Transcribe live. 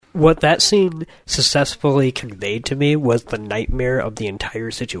what that scene successfully conveyed to me was the nightmare of the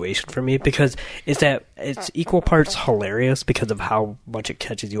entire situation for me, because it's equal parts hilarious because of how much it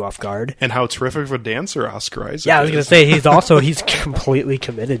catches you off guard. And how terrific of a dancer Oscar Isaac is. Yeah, I was going to say, he's completely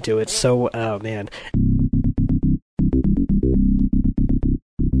committed to it. So, oh man.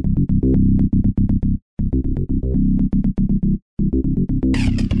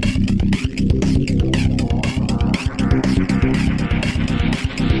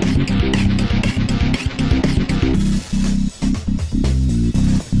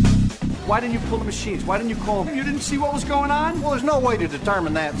 Why didn't you pull the machines? Why didn't you call them? You didn't see what was going on? Well, there's no way to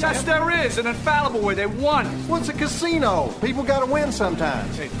determine that, Sam. Yes, there is. An infallible way. They won. Well, it's a casino. People gotta win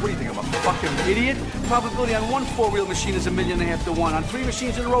sometimes. Hey, what do you think? I'm a fucking idiot? Probability on one four-wheel machine is 1.5 million to 1. On 3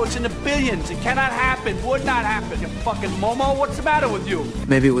 machines in a row, it's in the billions. It cannot happen. Would not happen. You fucking Momo. What's the matter with you?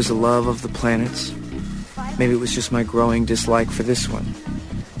 Maybe it was the love of the planets. Maybe it was just my growing dislike for this one.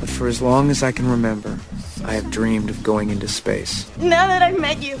 But for as long as I can remember, I have dreamed of going into space. Now that I've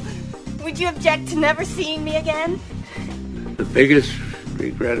met you, would you object to never seeing me again? The biggest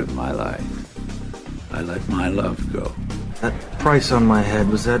regret of my life, I let my love go. That price on my head,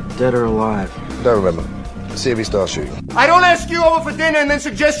 was that dead or alive? Don't remember. See if he starts shooting. I don't ask you over for dinner and then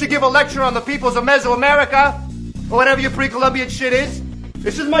suggest you give a lecture on the peoples of Mesoamerica, or whatever your pre-Columbian shit is.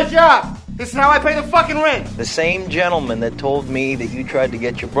 This is my job. This is how I pay the fucking rent. The same gentleman that told me that you tried to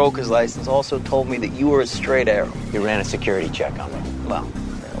get your broker's license also told me that you were a straight arrow. You ran a security check on me. Well,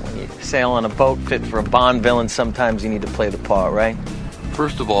 when you sail on a boat fit for a Bond villain, sometimes you need to play the part, right?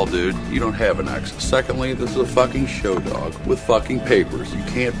 First of all, dude, you don't have an ex. Secondly, this is a fucking show dog with fucking papers. You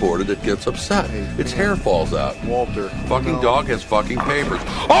can't board it, it gets upset. Its hair falls out. Walter. Fucking dog has fucking papers.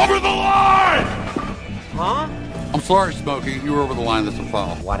 Over the line! Huh? I'm sorry, Smokey. You were over the line. That's a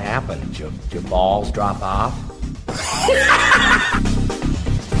foul. What happened? Did your balls drop off?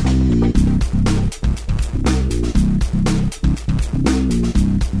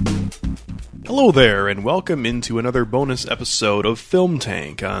 Hello there, and welcome into another bonus episode of Film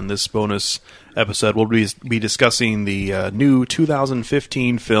Tank. On this bonus episode, we'll be discussing the new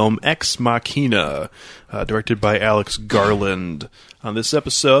 2015 film Ex Machina, directed by Alex Garland. On this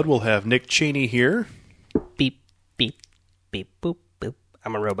episode, we'll have Nick Cheney here. Beep, beep, beep, boop, boop.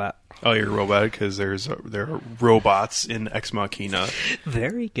 I'm a robot. Oh, you're a robot because there are robots in Ex Machina.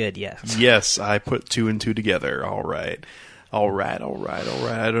 Very good, yes. Yes, I put two and two together. All right. I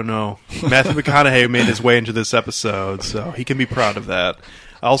don't know. Matthew McConaughey made his way into this episode, so he can be proud of that.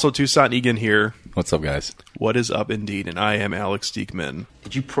 Also, Toussaint Egan here. What's up, guys? What is up, indeed? And I am Alex Diekman.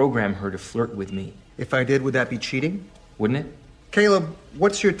 Did you program her to flirt with me? If I did, would that be cheating? Wouldn't it? Caleb,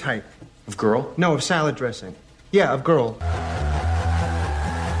 what's your type? Of girl? No, of salad dressing. Yeah, of girl.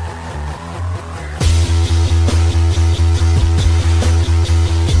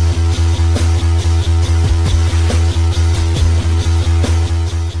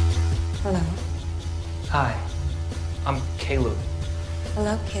 Hello. Hi, I'm Caleb.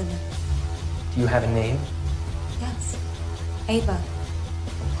 Hello, Caleb. Do you have a name? Yes. Ava.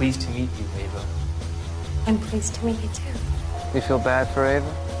 I'm pleased to meet you, Ava. I'm pleased to meet you, too. You feel bad for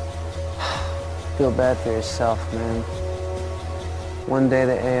Ava? Feel bad for yourself, man. One day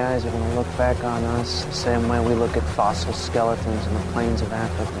the AIs are going to look back on us the same way we look at fossil skeletons in the plains of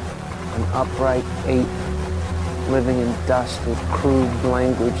Africa. An upright ape living in dust with crude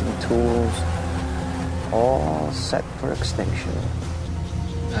language and tools, all set for extinction.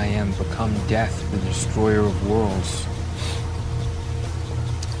 I am become death, the destroyer of worlds.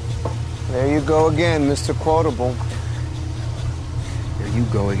 There you go again, Mr. Quotable. There you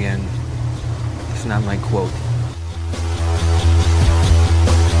go again. It's not my quote.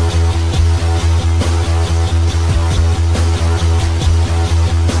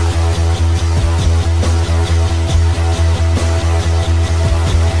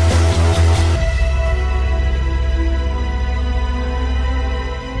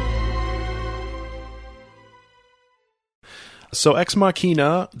 So Ex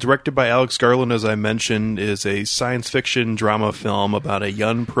Machina, directed by Alex Garland, as I mentioned, is a science fiction drama film about a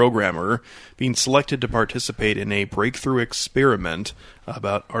young programmer being selected to participate in a breakthrough experiment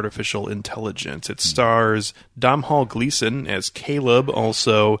about artificial intelligence. It stars Domhnall Gleeson as Caleb,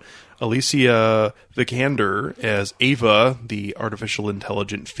 also Alicia Vikander as Ava, the artificial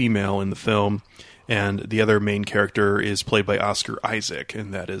intelligent female in the film, and the other main character is played by Oscar Isaac,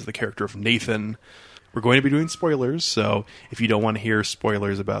 and that is the character of Nathan. We're going to be doing spoilers, so if you don't want to hear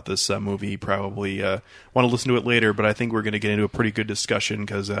spoilers about this movie, probably want to listen to it later, but I think we're going to get into a pretty good discussion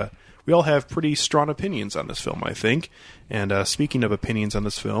because we all have pretty strong opinions on this film, I think. And speaking of opinions on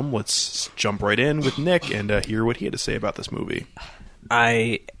this film, let's jump right in with Nick and hear what he had to say about this movie.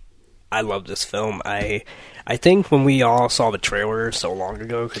 I I love this film. I think when we all saw the trailer so long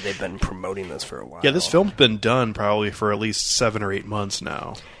ago, because they've been promoting this for a while. Yeah, this film's been done probably for at least 7 or 8 months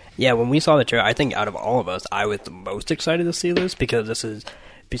now. Yeah, when we saw the trailer, I think out of all of us, I was the most excited to see this, because this is,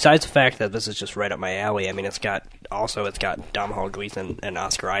 besides the fact that this is just right up my alley, I mean, it's got Domhnall Gleeson and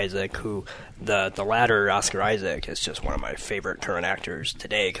Oscar Isaac, who, the latter, Oscar Isaac, is just one of my favorite current actors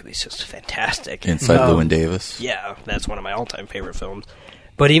today, because he's just fantastic. Inside Llewyn Davis. Yeah, that's one of my all-time favorite films.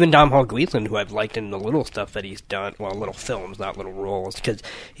 But even Domhnall Gleeson, who I've liked in the little stuff that he's done, well, little films, not little roles, because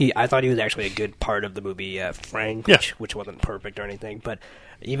I thought he was actually a good part of the movie Frank, which wasn't perfect or anything, but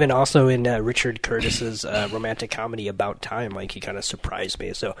even also in Richard Curtis's romantic comedy About Time, like, he kind of surprised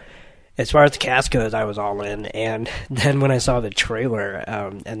me. So as far as the cast goes, I was all in, and then when I saw the trailer,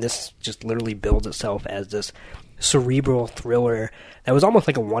 and this just literally builds itself as this cerebral thriller that was almost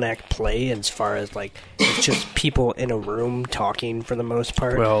like a one-act play, as far as, like, it's just people in a room talking for the most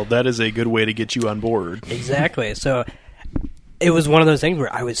part. Well, that is a good way to get you on board. Exactly. So it was one of those things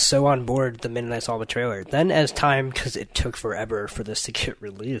where I was so on board the minute I saw the trailer. Then as time, because it took forever for this to get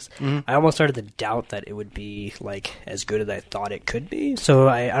released, I almost started to doubt that it would be, like, as good as I thought it could be. So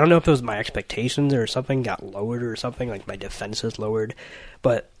I don't know if it was my expectations or something got lowered or something, like my defenses lowered.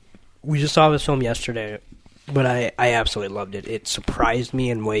 But we just saw this film yesterday, but I absolutely loved it. It surprised me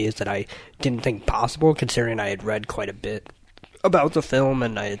in ways that I didn't think possible, considering I had read quite a bit about the film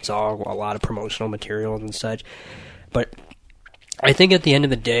and I saw a lot of promotional materials and such. But I think at the end of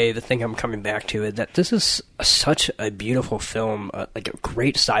the day, the thing I'm coming back to is that this is such a beautiful film, like a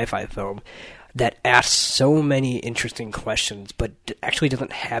great sci-fi film, that asks so many interesting questions, but actually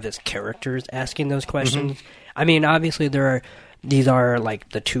doesn't have its characters asking those questions. I mean, obviously these are like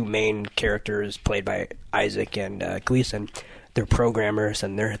the two main characters played by Isaac and Gleeson. They're programmers,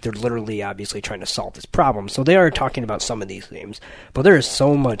 and they're literally obviously trying to solve this problem. So they are talking about some of these themes, but there is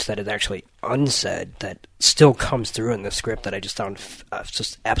so much that is actually unsaid that still comes through in the script that I just found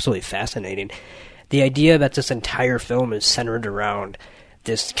just absolutely fascinating. The idea that this entire film is centered around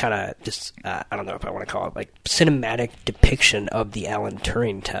this kind of, I don't know if I want to call it, like, cinematic depiction of the Alan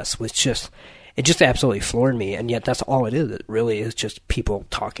Turing test was just... It just absolutely floored me, and yet that's all it is. It really is just people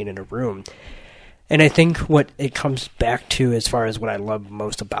talking in a room. And I think what it comes back to, as far as what I love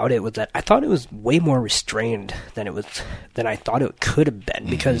most about it, was that I thought it was way more restrained than I thought it could have been.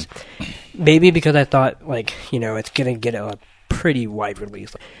 Because maybe because I thought, like, you know, it's going to get a pretty wide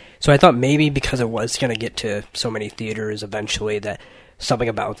release. So I thought maybe because it was going to get to so many theaters eventually that something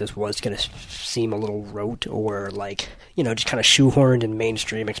about this was going to seem a little rote or, like, you know, just kind of shoehorned in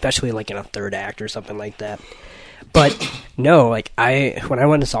mainstream, especially like in a third act or something like that. But no, like, when I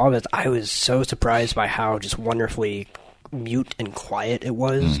went and saw this, I was so surprised by how just wonderfully mute and quiet it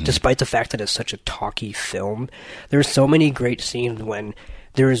was, despite the fact that it's such a talky film. There's so many great scenes when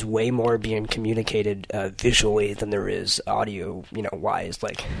there is way more being communicated visually than there is audio, you know, wise.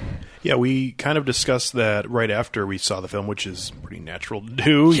 Like, yeah, we kind of discussed that right after we saw the film, which is pretty natural to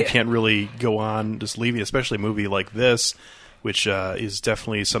do. You can't really go on just leaving, especially a movie like this, which is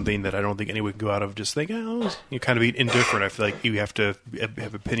definitely something that I don't think anyone can go out of just think, oh, you kind of be indifferent. I feel like you have to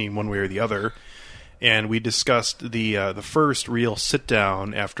have opinion one way or the other. And we discussed the first real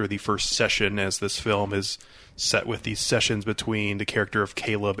sit-down after the first session, as this film is set with these sessions between the character of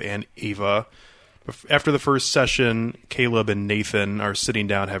Caleb and Ava. After the first session, Caleb and Nathan are sitting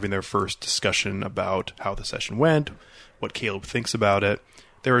down having their first discussion about how the session went, what Caleb thinks about it.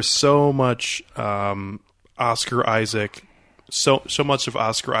 There is so much Oscar Isaac, so much of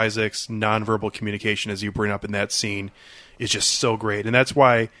Oscar Isaac's nonverbal communication, as you bring up in that scene, is just so great. And that's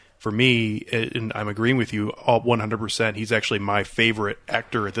why, for me, and I'm agreeing with you all 100%, he's actually my favorite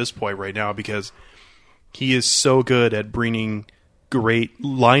actor at this point right now, because he is so good at bringing great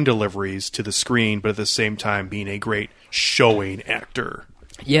line deliveries to the screen, but at the same time being a great showing actor.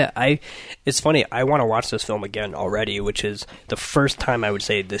 Yeah, it's funny. I want to watch this film again already, which is the first time I would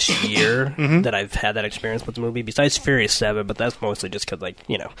say this year that I've had that experience with the movie, besides Furious 7, but that's mostly just because, like,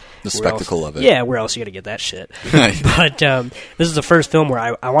 you know, the spectacle of it. Yeah, where else are you going to get that shit? But this is the first film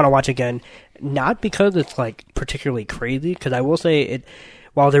where I want to watch again, not because it's, like, particularly crazy, because I will say it...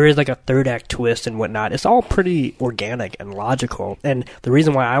 While there is like a third act twist and whatnot, it's all pretty organic and logical. And the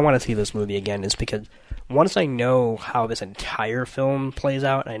reason why I want to see this movie again is because once I know how this entire film plays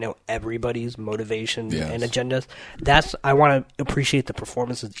out, and I know everybody's motivations and agendas, I want to appreciate the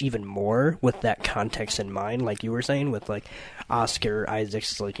performances even more with that context in mind, like you were saying, with like Oscar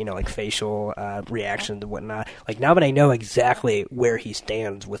Isaac's, like, you know, like facial reactions and whatnot. Like, now that I know exactly where he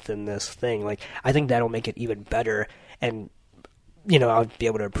stands within this thing, like, I think that'll make it even better. And you know, I'll be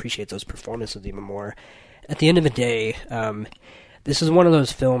able to appreciate those performances even more. At the end of the day, this is one of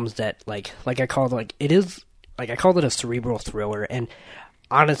those films that like I called I called it a cerebral thriller, and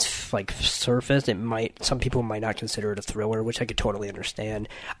on its like surface, some people might not consider it a thriller, which I could totally understand.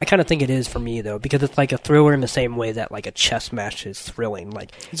 I kind of think it is for me though, because it's like a thriller in the same way that like a chess match is thrilling.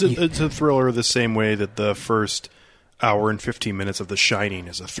 Like it's a thriller the same way that the first hour and 15 minutes of The Shining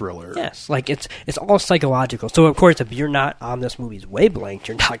is a thriller. Yes, like it's all psychological. So of course, if you're not on this movie's wavelength,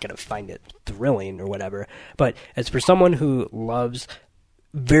 you're not going to find it thrilling or whatever. But as for someone who loves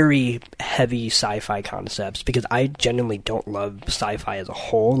very heavy sci-fi concepts, because I genuinely don't love sci-fi as a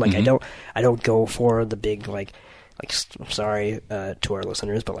whole. Like I don't go for the big like I'm sorry to our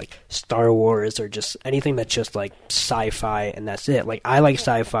listeners, but like Star Wars or just anything that's just like sci-fi and that's it. Like I like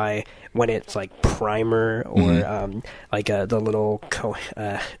sci-fi when it's like Primer or like the little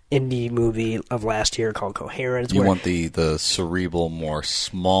indie movie of last year called Coherence. You want the cerebral, more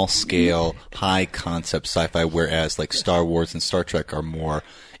small scale, high concept sci-fi, whereas like Star Wars and Star Trek are more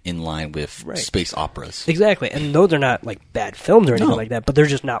in line with space operas. Exactly, and those are not like bad films or anything like that, but they're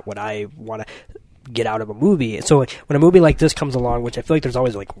just not what I want to get out of a movie. So like, when a movie like this comes along, which I feel like there's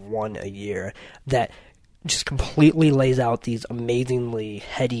always like one a year, that just completely lays out these amazingly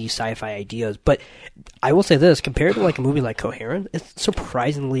heady sci-fi ideas. But I will say this, compared to like a movie like Coherent, it's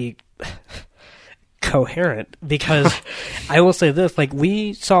surprisingly coherent, because I will say this, like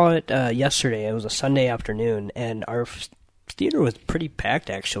we saw it yesterday. It was a Sunday afternoon, and our theater was pretty packed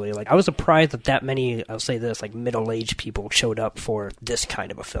actually. Like I was surprised that many, I'll say this, like middle-aged people showed up for this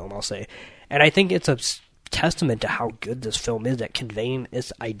kind of a film, I'll say. And I think it's a testament to how good this film is at conveying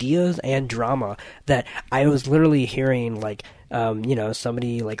its ideas and drama, that I was literally hearing like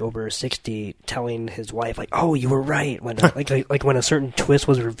somebody like over 60 telling his wife like, "Oh, you were right," when like when a certain twist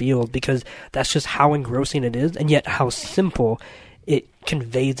was revealed, because that's just how engrossing it is, and yet how simple it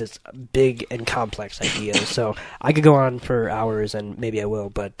conveys its big and complex ideas. So I could go on for hours, and maybe I will,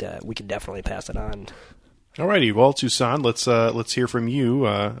 but we can definitely pass it on. Alrighty, well, Toussaint, let's hear from you.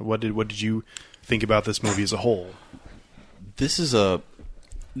 What did you think about this movie as a whole?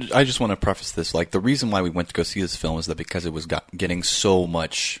 I just want to preface this. Like, the reason why we went to go see this film is that because it was getting so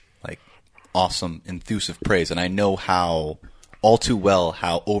much like awesome, enthusiastic praise, and I know all too well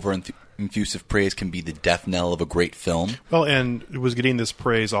how effusive praise can be the death knell of a great film. Well, and it was getting this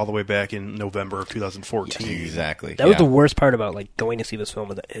praise all the way back in November of 2014. Yes, exactly. That was the worst part about like going to see this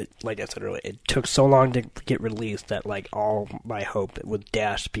film. Like I said earlier, it took so long to get released that like all my hope was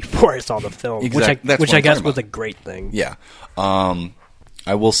dashed before I saw the film, which I guess was a great thing. Yeah.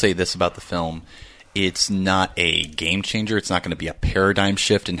 I will say this about the film. It's not a game changer. It's not going to be a paradigm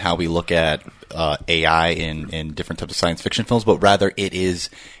shift in how we look at AI in different types of science fiction films, but rather it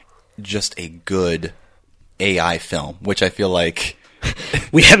is just a good AI film, which I feel like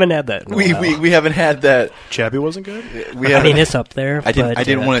we haven't had that. We haven't had that. Chappie wasn't good. I mean, it's up there. I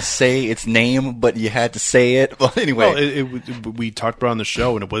didn't want to say its name, but you had to say it. Well, anyway, we talked about it on the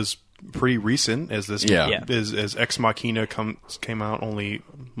show, and it was pretty recent, as this as Ex Machina came out only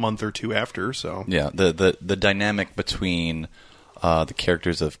a month or two after. So the dynamic between the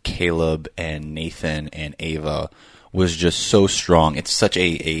characters of Caleb and Nathan and Ava was just so strong. It's such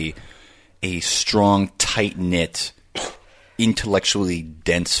a strong, tight-knit, intellectually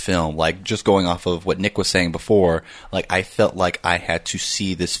dense film. Like, just going off of what Nick was saying before, like, I felt like I had to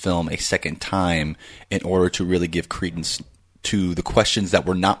see this film a second time in order to really give credence to the questions that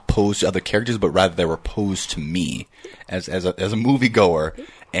were not posed to other characters, but rather they were posed to me as a moviegoer.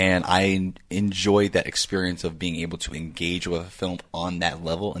 And I enjoyed that experience of being able to engage with a film on that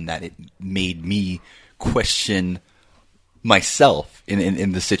level, and that it made me question myself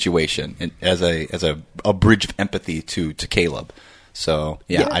in the situation, and as a bridge of empathy to Caleb. So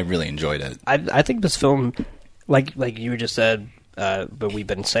yeah, I really enjoyed it. I think this film, like you just said, but we've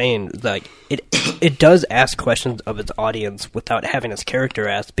been saying, like it does ask questions of its audience without having its character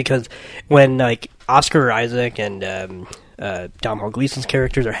asked, because when like Oscar Isaac and Domhnall Gleeson's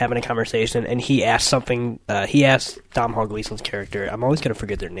characters are having a conversation, and he asks something. He asks Domhnall Gleeson's character. I'm always going to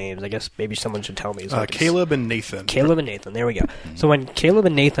forget their names. I guess maybe someone should tell me. So Caleb and Nathan. Caleb and Nathan. There we go. Mm-hmm. So when Caleb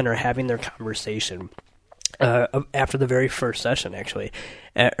and Nathan are having their conversation after the very first session, actually,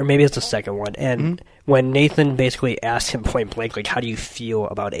 or maybe it's the second one, and when Nathan basically asks him point blank, like, how do you feel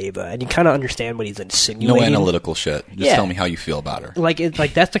about Ava? And you kind of understand what he's insinuating. No analytical shit. Just tell me how you feel about her. Like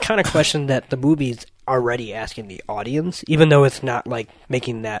that's the kind of question that the movie's already asking the audience, even though it's not like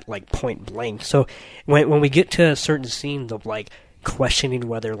making that like point blank. So when we get to certain scenes of like questioning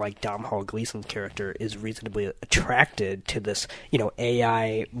whether like Domhnall Gleeson's character is reasonably attracted to this,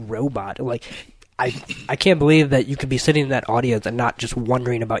 AI robot, like I can't believe that you could be sitting in that audience and not just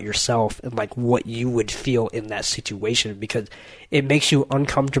wondering about yourself and like what you would feel in that situation, because it makes you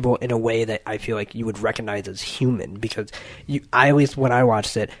uncomfortable in a way that I feel like you would recognize as human. Because at least when I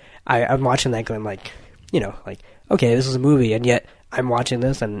watched it, I'm watching that going like, like, okay, this is a movie, and yet I'm watching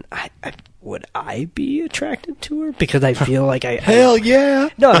this and would I be attracted to her? Because I feel like Hell yeah!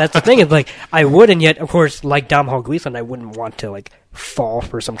 No, that's the thing. It's like, I would, and yet, of course, like Domhnall Gleeson, I wouldn't want to, like, fall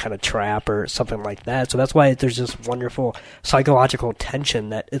for some kind of trap or something like that. So that's why there's this wonderful psychological tension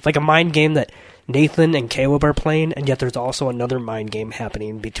that it's like a mind game that Nathan and Caleb are playing, and yet there's also another mind game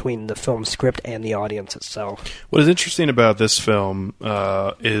happening between the film script and the audience itself. What is interesting about this film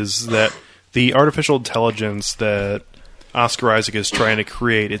is that the artificial intelligence that Oscar Isaac is trying to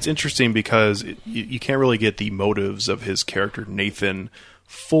create, it's interesting because you can't really get the motives of his character Nathan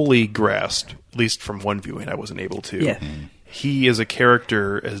fully grasped, at least from one viewing. I wasn't able to. Yeah. He is a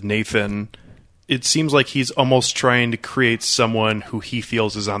character as Nathan. It seems like he's almost trying to create someone who he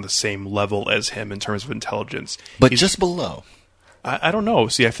feels is on the same level as him in terms of intelligence. But just below. I don't know.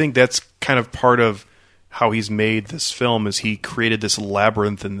 See, I think that's kind of part of how he's made this film, is he created this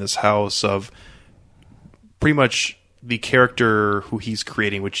labyrinth in this house of pretty much the character who he's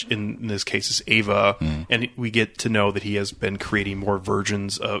creating, which in this case is Ava, and we get to know that he has been creating more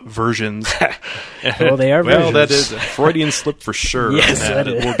versions. Well, they are well, versions. that is a Freudian slip for sure. Yes, that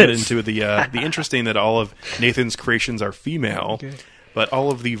is. We'll get into the interesting that all of Nathan's creations are female, but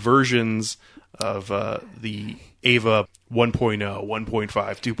all of the versions of the Ava 1.0, 1.5,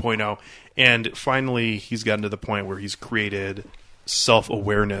 2.0, and finally he's gotten to the point where he's created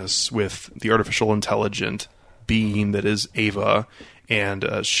self-awareness with the artificial intelligent being that is Ava, and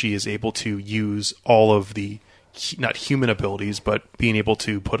she is able to use all of the not human abilities, but being able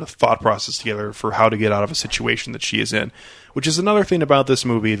to put a thought process together for how to get out of a situation that she is in, which is another thing about this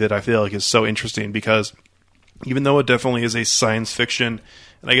movie that I feel like is so interesting, because even though it definitely is a science fiction,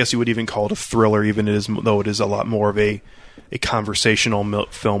 and I guess you would even call it a thriller, even though it is a lot more of a conversational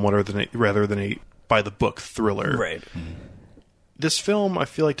film rather than a by the book thriller. Right. This film, I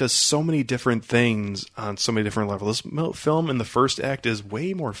feel like, does so many different things on so many different levels. This film in the first act is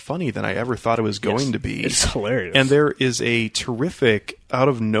way more funny than I ever thought it was going to be. It's hilarious. And there is a terrific,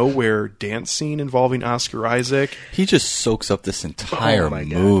 out-of-nowhere dance scene involving Oscar Isaac. He just soaks up this entire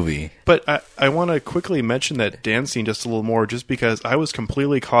movie. But I want to quickly mention that dance scene just a little more, just because I was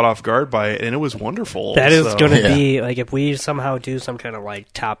completely caught off guard by it, and it was wonderful. That is going to be, like, if we somehow do some kind of,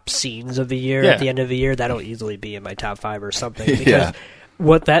 like, top scenes of the year at the end of the year, that'll easily be in my top 5 or something. Because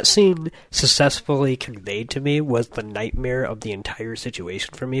what that scene successfully conveyed to me was the nightmare of the entire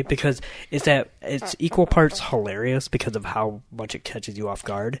situation for me, because it's equal parts hilarious because of how much it catches you off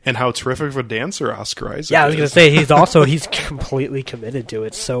guard. And how terrific of a dancer Oscar Isaac is. Yeah, I was going to say, he's completely committed to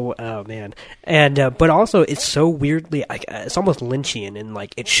it. So, oh man. And, but also it's so weirdly, it's almost Lynchian, and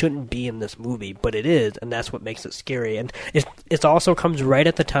like, it shouldn't be in this movie, but it is, and that's what makes it scary. And it also comes right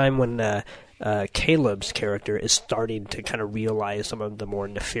at the time when, Caleb's character is starting to kind of realize some of the more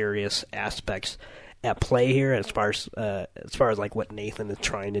nefarious aspects at play here, as far as like what Nathan is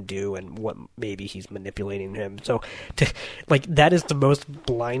trying to do and what maybe he's manipulating him. So, that is the most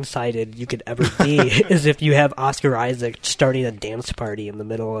blindsided you could ever be, is if you have Oscar Isaac starting a dance party in the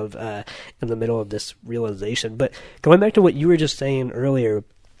middle of this realization. But going back to what you were just saying earlier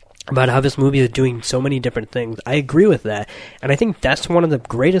about how this movie is doing so many different things, I agree with that. And I think that's one of the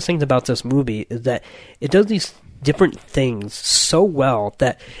greatest things about this movie, is that it does these different things so well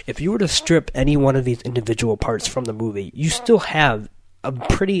that if you were to strip any one of these individual parts from the movie, you still have a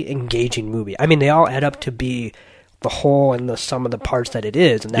pretty engaging movie. I mean, they all add up to be the whole and the sum of the parts that it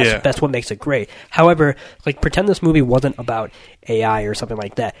is, and that's what makes it great. However, like, pretend this movie wasn't about AI or something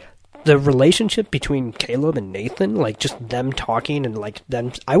like that. The relationship between Caleb and Nathan, like, just them talking and, like,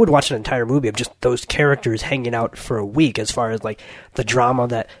 them, I would watch an entire movie of just those characters hanging out for a week, as far as, like, the drama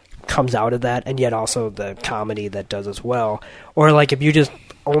that comes out of that, and yet also the comedy that does as well. Or, like, if you just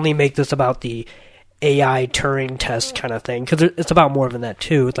only make this about the AI Turing test kind of thing, because it's about more than that,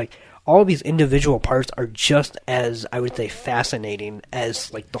 too. It's like, all of these individual parts are just as, I would say, fascinating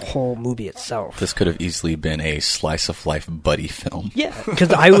as, like, the whole movie itself. This could have easily been a slice-of-life buddy film. Yeah,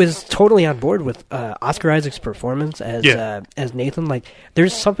 because I was totally on board with Oscar Isaac's performance as Nathan. Like,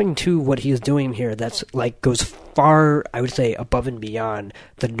 there's something to what he is doing here that's, like, goes far, I would say, above and beyond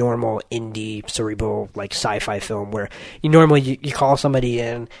the normal indie, cerebral, like, sci-fi film, where you normally you call somebody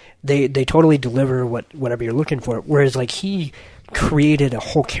in, they totally deliver whatever you're looking for, whereas, like, he created a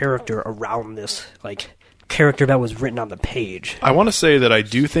whole character around this, like, character that was written on the page. I want to say that I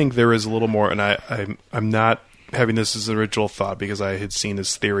do think there is a little more, and I'm not having this as an original thought because I had seen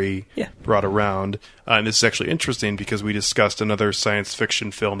this theory brought around. And this is actually interesting because we discussed another science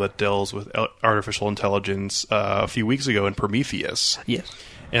fiction film that deals with artificial intelligence a few weeks ago in Prometheus. Yes.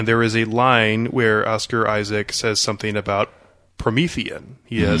 And there is a line where Oscar Isaac says something about Promethean.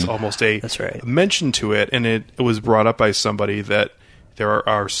 He has almost a mention to it, and it was brought up by somebody that there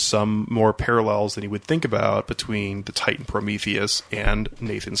are some more parallels than you would think about between the Titan Prometheus and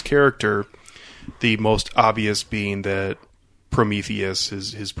Nathan's character. The most obvious being that Prometheus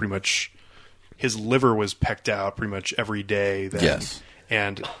is pretty much, his liver was pecked out pretty much every day. Yes.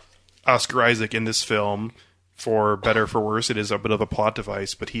 And Oscar Isaac in this film, for better or for worse, it is a bit of a plot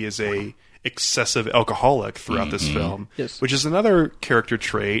device, but he is a excessive alcoholic throughout this film, which is another character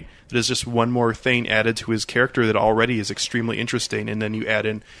trait that is just one more thing added to his character that already is extremely interesting. And then you add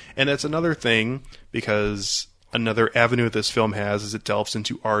in, and that's another thing, because another avenue this film has is it delves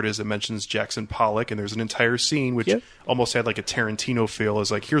into art, as it mentions Jackson Pollock, and there's an entire scene which almost had like a Tarantino feel.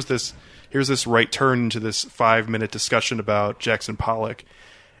 Is like, here's this right turn into this 5-minute discussion about Jackson Pollock,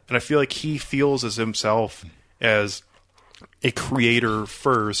 and I feel like he feels as himself as a creator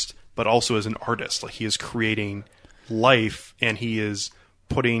first, but also as an artist. Like, he is creating life, and he is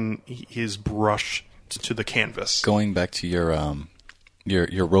putting his brush to the canvas. Going back to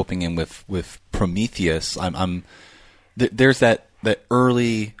your roping in with Prometheus, there's that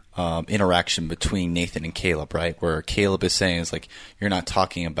early interaction between Nathan and Caleb, right? Where Caleb is saying, "It's like, you're not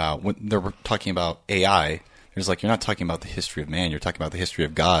talking about," when they're talking about AI. There's like, you're not talking about the history of man, you're talking about the history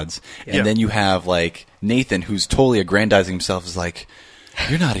of gods. And then you have like Nathan, who's totally aggrandizing himself, is like,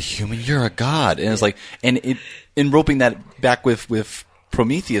 "You're not a human, you're a god." And it's like, and in roping that back with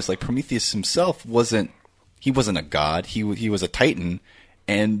Prometheus, like, Prometheus himself wasn't a god, he was a Titan,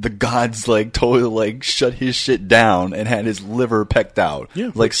 and the gods like totally like shut his shit down and had his liver pecked out.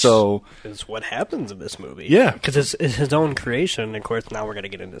 Yeah, like, so is what happens in this movie. Yeah, because it's his own creation. Of course, now we're going to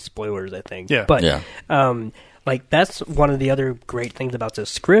get into spoilers, I think. Yeah, but like, that's one of the other great things about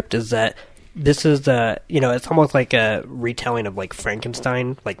this script is that this is it's almost like a retelling of like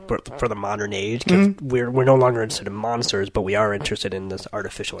Frankenstein, like for the modern age, because we're no longer interested in monsters, but we are interested in this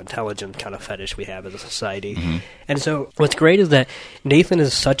artificial intelligence kind of fetish we have as a society. And so what's great is that Nathan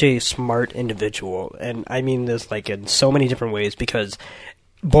is such a smart individual, and I mean this like in so many different ways, because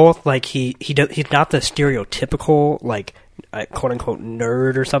both like he's not the stereotypical like quote unquote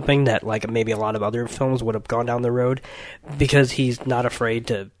nerd or something that like maybe a lot of other films would have gone down the road, because he's not afraid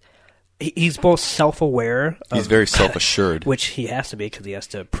to. He's both self-aware. He's very self-assured, which he has to be because he has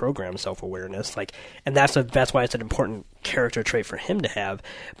to program self-awareness. Like, and that's why it's an important character trait for him to have.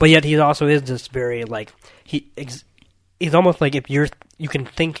 But yet he also is this very like he's almost like if you can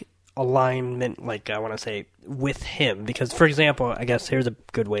think alignment, like I want to say, with him, because for example, I guess here's a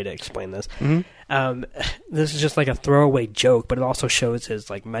good way to explain this. This is just like a throwaway joke, but it also shows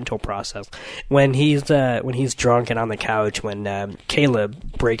his like mental process when he's drunk and on the couch, when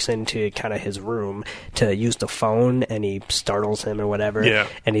Caleb breaks into kind of his room to use the phone and he startles him or whatever,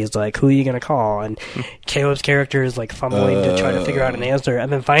 and he's like, "Who are you gonna call?" And Caleb's character is like fumbling to try to figure out an answer,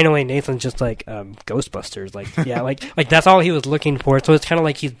 and then finally Nathan's just like, Ghostbusters, like like that's all he was looking for. So it's kind of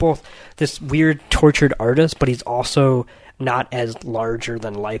like he's both this weird tortured artist, but he's also not as larger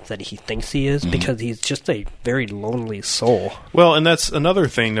than life that he thinks he is, because he's just a very lonely soul. Well, and that's another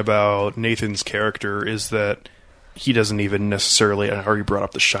thing about Nathan's character, is that he doesn't even necessarily, I already brought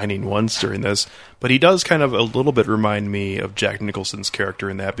up The Shining once during this, but he does kind of a little bit remind me of Jack Nicholson's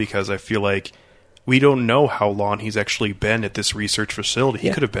character in that, because I feel like we don't know how long he's actually been at this research facility. He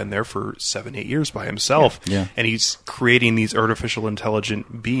could have been there for 7-8 years by himself. And he's creating these artificial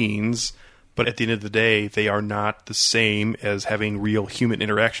intelligent beings, but at the end of the day, they are not the same as having real human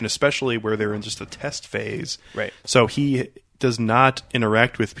interaction, especially where they're in just a test phase. Right. So he does not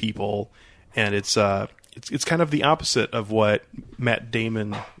interact with people, and it's kind of the opposite of what Matt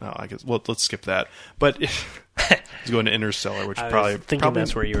Damon. No, I guess. Well, let's skip that. But he's going to Interstellar, which probably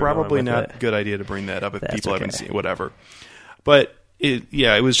that's where you were probably going with not it. a good idea to bring that up if people haven't okay. seen it, whatever. But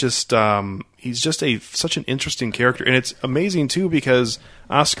it was just he's just such an interesting character, and it's amazing too because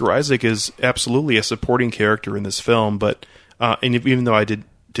Oscar Isaac is absolutely a supporting character in this film. But and even though I did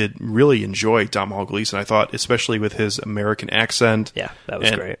really enjoy Domhnall Gleeson, I thought, especially with his American accent, that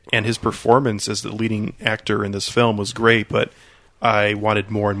was great, and his performance as the leading actor in this film was great. But I wanted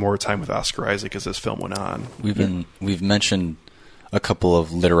more and more time with Oscar Isaac as this film went on. We've mentioned a couple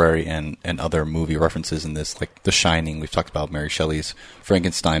of literary and other movie references in this, like The Shining. We've talked about Mary Shelley's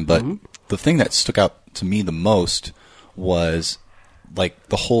Frankenstein, but the thing that stuck out to me the most was like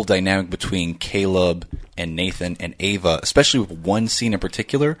the whole dynamic between Caleb and Nathan and Ava, especially with one scene in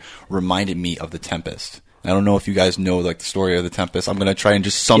particular, reminded me of The Tempest. I don't know if you guys know like the story of the Tempest. I'm going to try and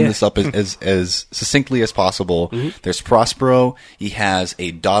just sum this up as succinctly as possible. Mm-hmm. There's Prospero. He has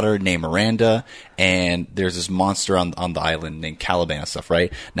a daughter named Miranda, and there's this monster on the island named Caliban and stuff,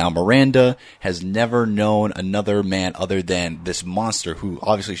 right? Now, Miranda has never known another man other than this monster, who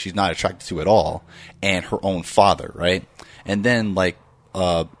obviously she's not attracted to at all, and her own father, right? And then, like,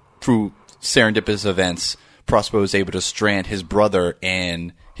 through serendipitous events, Prospero is able to strand his brother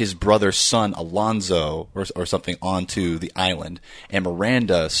and his brother's son Alonzo or something onto the island, and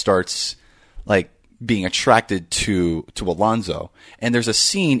Miranda starts like being attracted to Alonzo. And there's a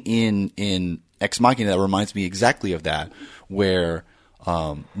scene in Ex Machina that reminds me exactly of that, where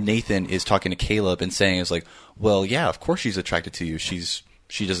Nathan is talking to Caleb and saying, "Is like, well, yeah, of course she's attracted to you. She's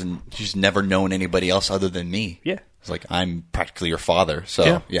never known anybody else other than me. Yeah, it's like I'm practically your father.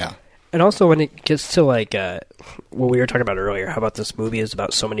 So yeah." And also, when it gets to, like, what we were talking about earlier, how about this movie is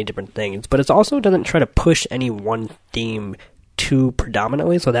about so many different things, but it also doesn't try to push any one theme too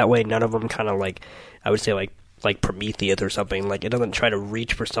predominantly, so that way none of them kind of, like, I would say, like Prometheus or something. Like, it doesn't try to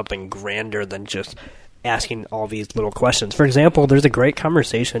reach for something grander than just asking all these little questions. For example, there's a great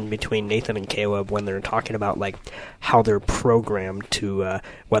conversation between Nathan and Caleb when they're talking about, like, how they're programmed to,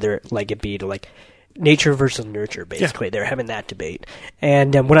 whether, like, it be to, like, nature versus nurture, basically. They're having that debate.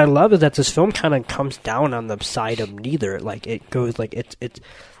 And what I love is that this film kind of comes down on the side of neither. Like, it goes, like, it's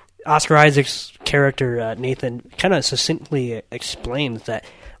Oscar Isaac's character, Nathan, kind of succinctly explains that,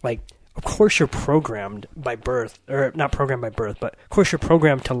 like, of course you're programmed by birth, or not programmed by birth, but of course you're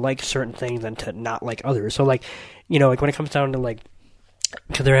programmed to like certain things and to not like others. So, like, you know, like, when it comes down to, like,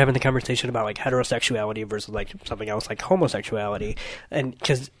 because they're having the conversation about, like, heterosexuality versus, like, something else like homosexuality, and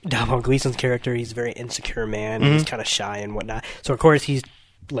because Domhnall Gleeson's character, he's a very insecure man, and he's kind of shy and whatnot, so of course he's,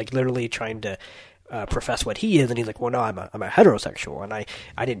 like, literally trying to profess what he is, and he's like, well, no, I'm a heterosexual, and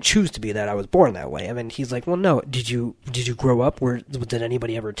I didn't choose to be that, I was born that way. And then he's like, well, no, did you grow up where, did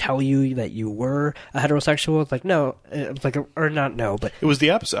anybody ever tell you that you were a heterosexual? It's like, no, like, or not no, but it was the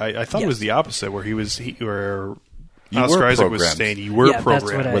opposite. I thought it was the opposite, where Oscar Isaac was saying you were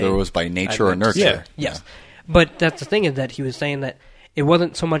programmed. Whether it was by nature or nurture. Yeah. Yes. But that's the thing, is that he was saying that it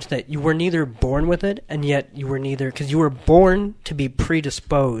wasn't so much that you were neither born with it, and yet you were neither, because you were born to be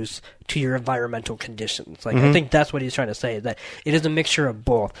predisposed to your environmental conditions. Like, I think that's what he's trying to say, is that it is a mixture of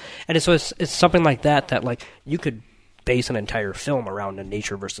both. And so it's something like that, like, you could base an entire film around a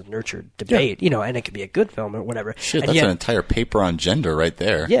nature versus nurture debate, you know, and it could be a good film or whatever. Shit, that's an entire paper on gender right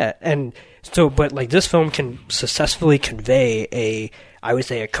there. Yeah, and so, but, like, this film can successfully convey I would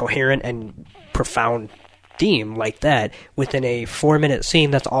say, a coherent and profound theme like that within a 4-minute scene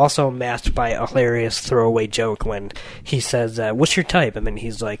that's also masked by a hilarious throwaway joke when he says, what's your type? And then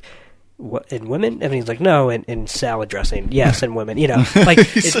he's like, what, in women? And he's like, no, in salad dressing. Yes, in women. You know, like,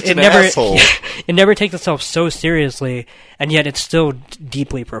 it never, asshole. It never takes itself so seriously, and yet it's still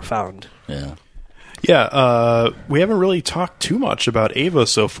deeply profound. Yeah. Yeah, we haven't really talked too much about Ava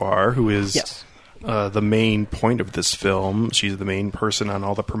so far, who is the main point of this film. She's the main person on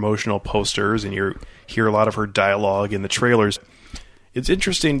all the promotional posters, and you hear a lot of her dialogue in the trailers. It's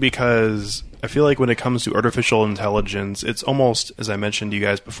interesting because I feel like when it comes to artificial intelligence, it's almost, as I mentioned to you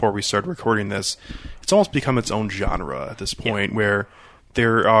guys before we started recording this, it's almost become its own genre at this point, where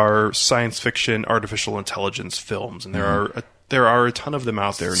there are science fiction artificial intelligence films, and there are a ton of them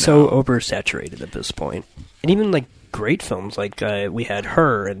out there now. So oversaturated at this point. And even, like, great films, like we had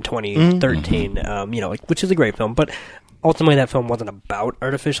Her in 2013, you know, like, which is a great film, but ultimately that film wasn't about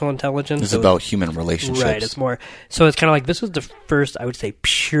artificial intelligence. It's about human relationships. Right, it's more, so it's kind of like, this was the first, I would say,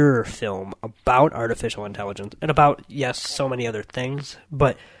 pure film about artificial intelligence, and about, yes, so many other things,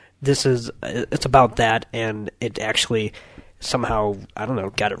 but it's about that, and it actually somehow, I don't know,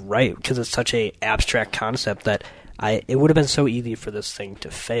 got it right, because it's such a abstract concept that it would have been so easy for this thing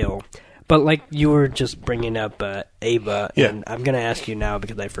to fail. But, like, you were just bringing up Ava, and I'm going to ask you now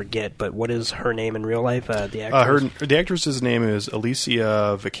because I forget, but what is her name in real life, the actress? The actress's name is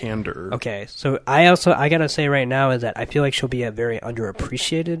Alicia Vikander. Okay, so I got to say right now is that I feel like she'll be a very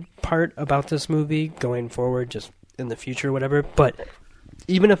underappreciated part about this movie going forward, just in the future or whatever. But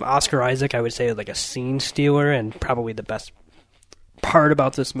even if Oscar Isaac, I would say, is like a scene stealer and probably the best part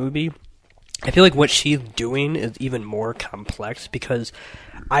about this movie, I feel like what she's doing is even more complex, because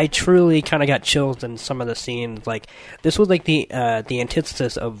I truly kind of got chills in some of the scenes. Like, this was like the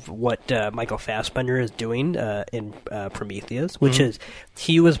antithesis of what Michael Fassbender is doing in Prometheus, which is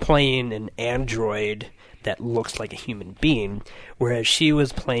he was playing an android that looks like a human being, whereas she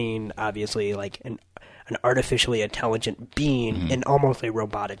was playing, obviously, like an artificially intelligent being in almost a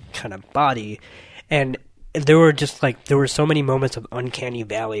robotic kind of body. And there were so many moments of uncanny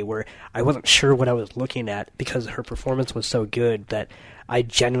valley where I wasn't sure what I was looking at because her performance was so good that I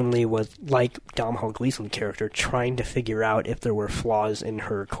genuinely was, like Domhnall Gleeson's character, trying to figure out if there were flaws in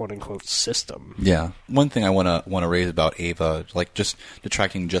her quote-unquote system. Yeah. One thing I want to raise about Ava, like just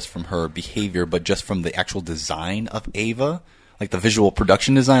detracting just from her behavior, but just from the actual design of Ava, like the visual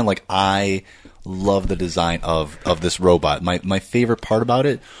production design, like I love the design of this robot. My favorite part about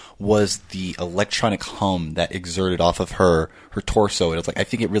it was the electronic hum that exerted off of her torso. It was like, I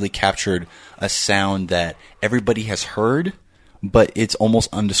think it really captured a sound that everybody has heard, but it's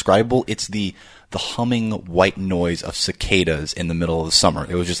almost undescribable. It's the humming white noise of cicadas in the middle of the summer.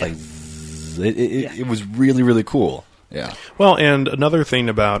 It was just like, it was really, really cool. Yeah. Well, and another thing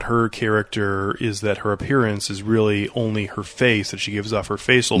about her character is that her appearance is really only her face, that she gives off her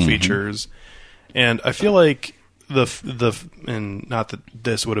facial features. And I feel like and not that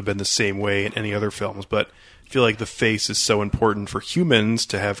this would have been the same way in any other films, but I feel like the face is so important for humans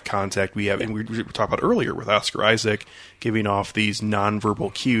to have contact. We talked about earlier with Oscar Isaac giving off these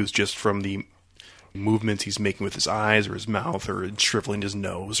nonverbal cues just from the movements he's making with his eyes or his mouth or shriveling his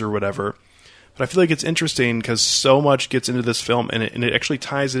nose or whatever. But I feel like it's interesting because so much gets into this film, and it actually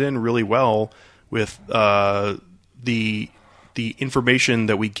ties it in really well with the information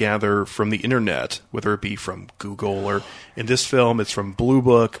that we gather from the internet, whether it be from Google or in this film, it's from Blue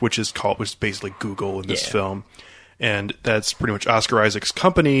Book, which is basically Google in this film. And that's pretty much Oscar Isaac's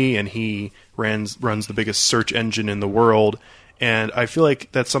company, and he runs the biggest search engine in the world. And I feel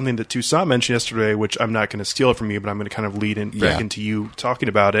like that's something that Toussaint mentioned yesterday, which I'm not going to steal it from you, but I'm going to kind of lead back into you talking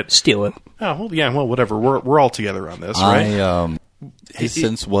about it. Steal it. Oh, well, yeah, well, whatever. We're all together on this, right? His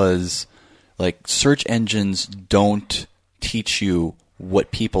sense was, like, search engines don't teach you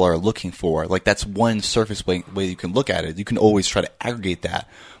what people are looking for. Like, that's one surface way you can look at it. You can always try to aggregate that.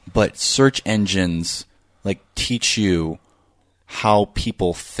 But search engines, like, teach you how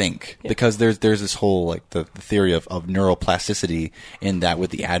people think, because there's this whole, like, the theory of neuroplasticity, in that with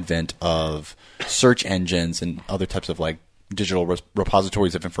the advent of search engines and other types of, like, digital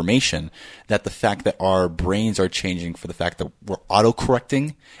repositories of information, that the fact that our brains are changing for the fact that we're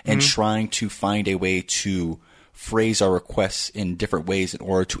auto-correcting and trying to find a way to phrase our requests in different ways in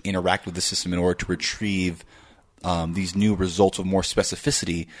order to interact with the system, in order to retrieve these new results with more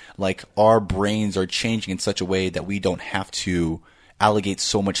specificity. Like, our brains are changing in such a way that we don't have to allocate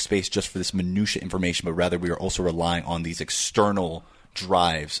so much space just for this minutiae information, but rather we are also relying on these external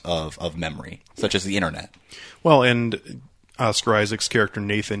drives of memory, such as the internet. Well, and Oscar Isaac's character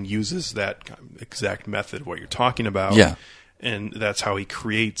Nathan uses that exact method, what you're talking about. Yeah. And that's how he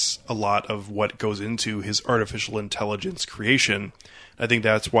creates a lot of what goes into his artificial intelligence creation. I think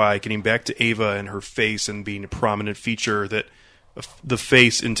that's why, getting back to Ava and her face and being a prominent feature, that the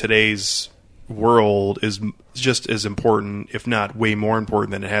face in today's world is just as important, if not way more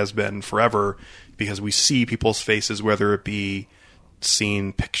important than it has been forever, because we see people's faces, whether it be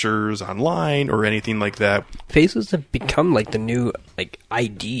seeing pictures online or anything like that. Faces have become like the new like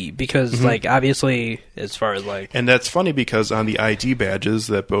ID, because like obviously, as far as like, and that's funny because on the ID badges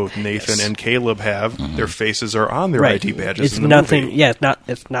that both Nathan and Caleb have, their faces are on their ID badges. It's in the nothing. movie. Yeah,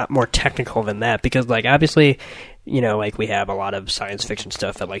 it's not more technical than that, because like obviously, you know, like we have a lot of science fiction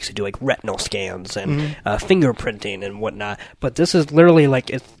stuff that likes to do like retinal scans and fingerprinting and whatnot. But this is literally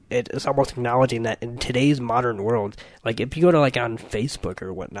like it's almost acknowledging that in today's modern world, like if you go to like on Facebook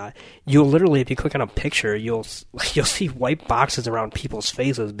or whatnot, you'll literally, if you click on a picture, you'll see white boxes around people's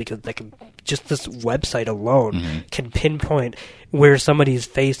faces, because they can, just this website alone can pinpoint where somebody's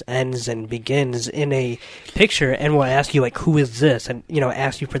face ends and begins in a picture, and will ask you like, who is this, and you know,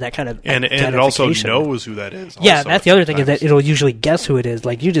 ask you for that kind of and it also knows who that is. Yeah, that's the other thing, is that it'll usually guess who it is.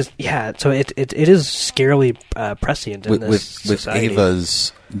 Like you just so it is scarily prescient in this society. With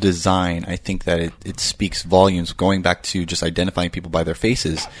Ava's design, I think that it speaks volumes, going back to just identifying people by their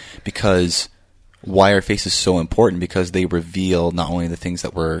faces, because why are faces so important? Because they reveal not only the things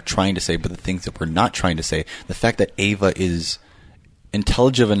that we're trying to say, but the things that we're not trying to say. The fact that Ava is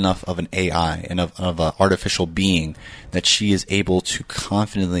intelligent enough of an AI and of an artificial being that she is able to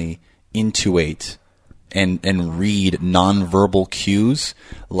confidently intuit and read nonverbal cues,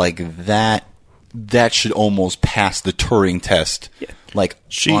 like that should almost pass the Turing test,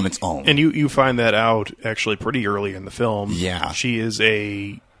 on its own. And you find that out actually pretty early in the film. Yeah. She is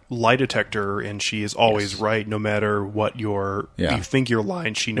a lie detector, and she is always right, no matter what you think you're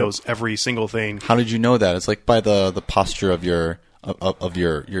lying. She knows every single thing. How did you know that? It's like by the posture of your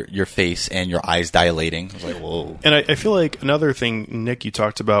face and your eyes dilating. I was like, whoa. And I feel like another thing, Nick, you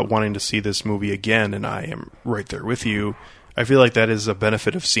talked about wanting to see this movie again, and I am right there with you. I feel like that is a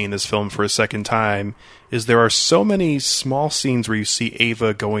benefit of seeing this film for a second time, is there are so many small scenes where you see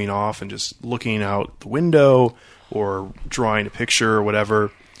Ava going off and just looking out the window or drawing a picture or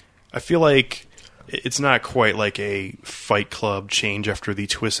whatever. I feel like it's not quite like a Fight Club change after the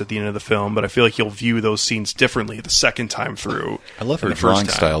twist at the end of the film, but I feel like you'll view those scenes differently the second time through. I love her drawing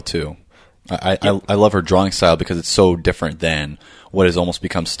style, too. I love her drawing style because it's so different than what has almost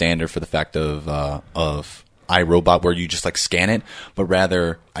become standard for the fact of iRobot, where you just like scan it, but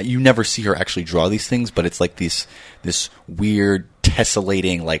rather you never see her actually draw these things, but it's like this weird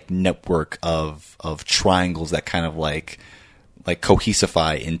tessellating like network of triangles that kind of like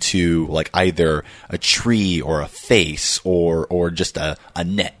cohesify into like either a tree or a face or just a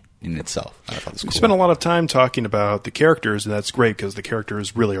net in itself. I thought it was cool. We spent a lot of time talking about the characters, and that's great because the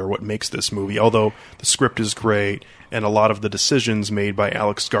characters really are what makes this movie. Although the script is great, and a lot of the decisions made by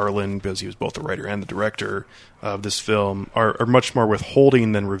Alex Garland, because he was both the writer and the director of this film, are much more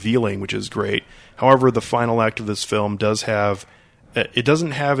withholding than revealing, which is great. However, the final act of this film doesn't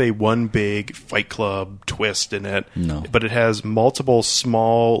have a one big Fight Club twist in it, but it has multiple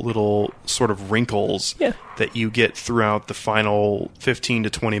small little sort of wrinkles that you get throughout the final 15 to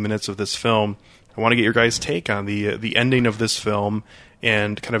 20 minutes of this film. I want to get your guys' take on the ending of this film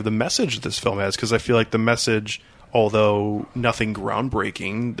and kind of the message this film has, because I feel like the message, although nothing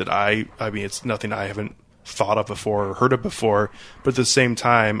groundbreaking, that I mean, it's nothing I haven't thought of before or heard of before, but at the same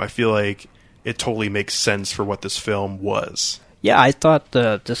time, I feel like it totally makes sense for what this film was. Yeah, I thought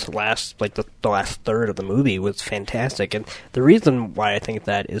the last third of the movie was fantastic, and the reason why I think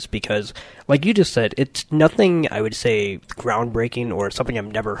that is because, like you just said, it's nothing I would say groundbreaking or something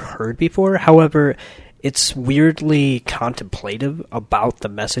I've never heard before. However, it's weirdly contemplative about the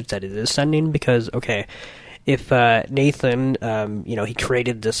message that it is sending, because, okay, if Nathan, he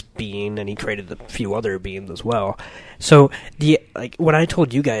created this being and he created a few other beings as well. So what I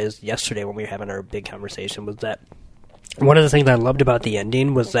told you guys yesterday when we were having our big conversation was that one of the things I loved about the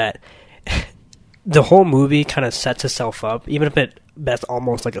ending was that the whole movie kind of sets itself up, even if that's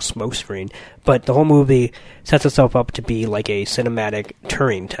almost like a smokescreen, but the whole movie sets itself up to be like a cinematic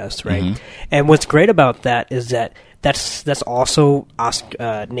Turing test, right? Mm-hmm. And what's great about that is that that's also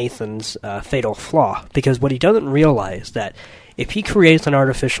Nathan's fatal flaw, because what he doesn't realize that if he creates an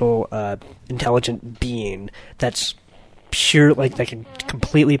artificial intelligent being that's pure, like that can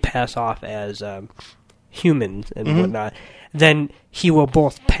completely pass off as humans and whatnot, then he will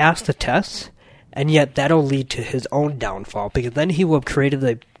both pass the test, and yet that'll lead to his own downfall, because then he will have created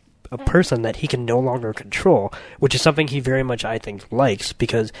a person that he can no longer control, which is something he very much, I think, likes,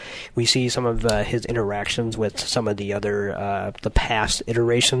 because we see some of his interactions with some of the other, the past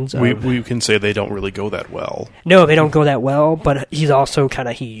iterations. We can say they don't really go that well. No, they don't go that well, but he's also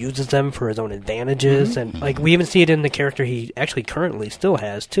he uses them for his own advantages, and like we even see it in the character he actually currently still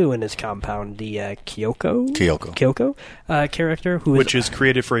has, too, in his compound, the Kyoko character. Which is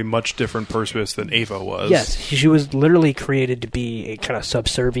created for a much different purpose than Ava was. Yes, she was literally created to be a kind of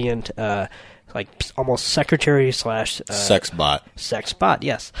subservient, like almost secretary / sex bot,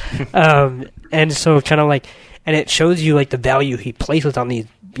 yes. And so kind of like, and it shows you like the value he places on these,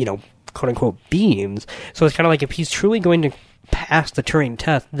 quote unquote beings. So it's kind of like, if he's truly going to pass the Turing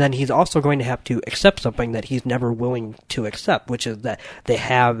test, then he's also going to have to accept something that he's never willing to accept, which is that they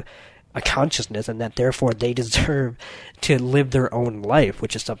have a consciousness and that therefore they deserve to live their own life,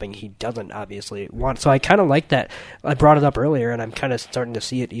 which is something he doesn't obviously want. So I kind of like that. I brought it up earlier, and I'm kind of starting to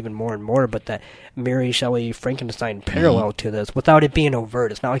see it even more and more, but that Mary Shelley Frankenstein parallel to this, without it being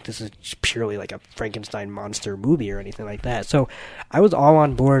overt. It's not like this is purely like a Frankenstein monster movie or anything like that. So I was all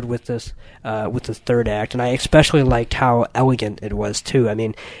on board with this third act, and I especially liked how elegant it was too. I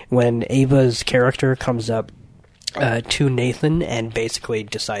mean, when Ava's character comes up to Nathan and basically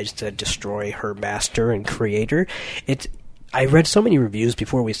decides to destroy her master and creator. I read so many reviews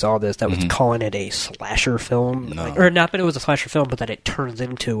before we saw this that was calling it a slasher film. Or not that it was a slasher film, but that it turns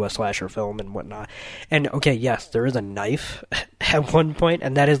into a slasher film and whatnot. And okay, yes, there is a knife at one point,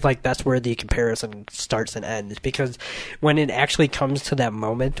 and that is like, that's where the comparison starts and ends, because when it actually comes to that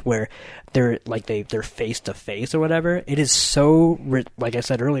moment where they're face to face or whatever, it is so, like I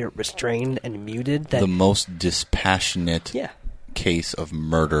said earlier, restrained and muted that the most dispassionate case of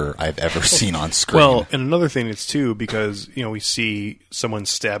murder I've ever seen on screen. Well, and another thing is too, because we see someone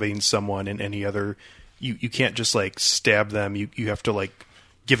stabbing someone in any other, you can't just like stab them. You have to like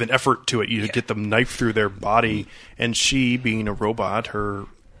give an effort to it. You get the knife through their body, and she, being a robot, her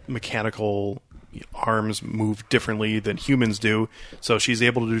mechanical arms move differently than humans do, so she's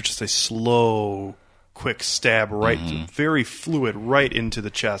able to do just a slow, quick stab, right, very fluid, right into the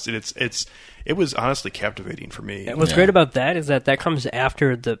chest. And it was honestly captivating for me. And what's great about that is that comes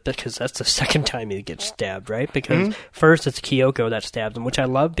after because that's the second time he gets stabbed, right? Because first it's Kyoko that stabs him, which I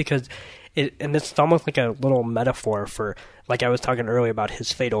love because and it's almost like a little metaphor for, like I was talking earlier about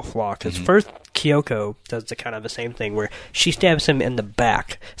his fatal flaw. Because first Kyoko does the kind of the same thing where she stabs him in the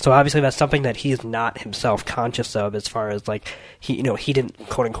back. So obviously that's something that he's not himself conscious of, as far as like he didn't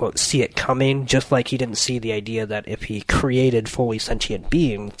quote unquote see it coming, just like he didn't see the idea that if he created fully sentient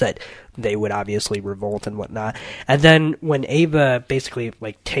beings that they would obviously revolt and whatnot. And then when Ava basically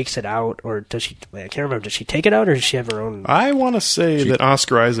like takes it out, or does she? I can't remember. Does she take it out, or does she have her own? I want to say that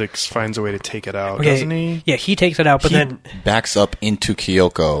Oscar Isaacs finds a way to take it out, doesn't he? Yeah, he takes it out, but then backs up into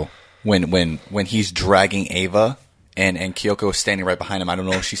Kyoko when he's dragging Ava. And Kyoko is standing right behind him. I don't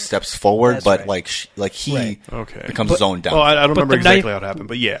know if she steps forward, but right. he becomes his own down. Well, I don't remember exactly how it happened,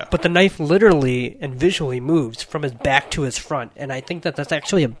 but yeah. But the knife literally and visually moves from his back to his front, and I think that that's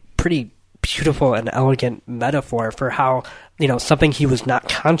actually a pretty beautiful and elegant metaphor for how, something he was not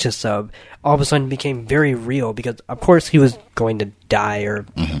conscious of all of a sudden became very real, because of course he was going to die or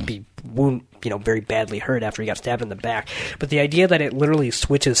be wounded, very badly hurt after he got stabbed in the back. But the idea that it literally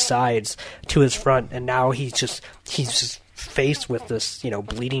switches sides to his front, and now he's just faced with this,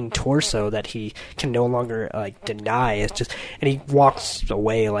 bleeding torso that he can no longer deny. It's just, and he walks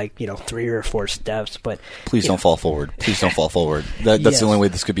away 3 or 4 steps. But please don't fall forward. Please don't fall forward. That's the only way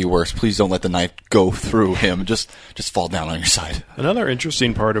this could be worse. Please don't let the knife go through him. Just fall down on your side. Another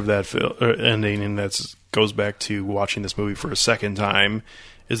interesting part of that ending, and that goes back to watching this movie for a second time,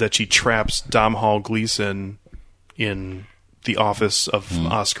 is that she traps Domhnall Gleeson in the office of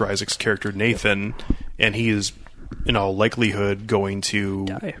Oscar Isaac's character Nathan, and he is in all likelihood going to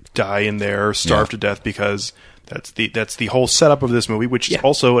die in there, starve to death, because that's the whole setup of this movie, which is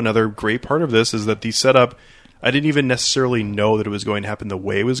also another great part of this, is that the setup, I didn't even necessarily know that it was going to happen the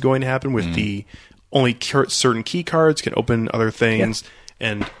way it was going to happen, with the only certain key cards can open other things.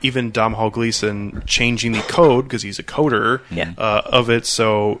 And even Domhnall Gleeson changing the code, because he's a coder, of it,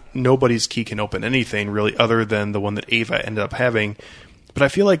 so nobody's key can open anything, really, other than the one that Ava ended up having. But I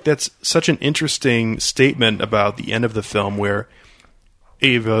feel like that's such an interesting statement about the end of the film, where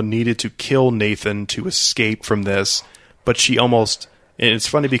Ava needed to kill Nathan to escape from this, but she almost... And it's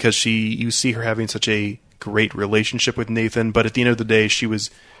funny because you see her having such a great relationship with Nathan, but at the end of the day, she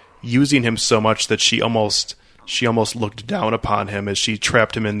was using him so much that she almost looked down upon him as she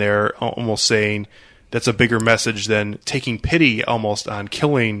trapped him in there, almost saying that's a bigger message than taking pity almost on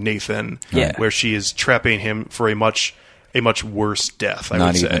killing Nathan, where she is trapping him for a much worse death, I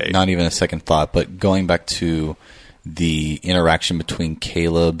would say. Not even a second thought, but going back to the interaction between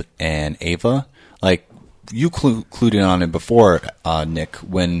Caleb and Ava, like you clued in on it before, Nick,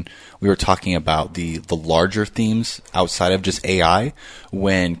 when we were talking about the larger themes outside of just AI,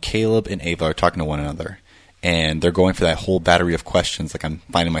 when Caleb and Ava are talking to one another. And they're going for that whole battery of questions. Like, I'm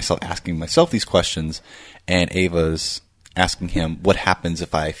finding myself asking myself these questions, and Ava's asking him, what happens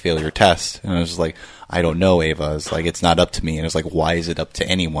if I fail your test? And I was just like, I don't know, Ava. It's like, it's not up to me. And it's like, why is it up to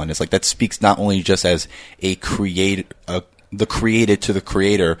anyone? It's like, that speaks not only just as the created to the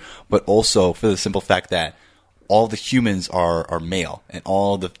creator, but also for the simple fact that all the humans are male, and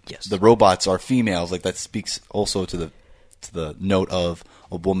all the robots are females. Like, that speaks also to the note of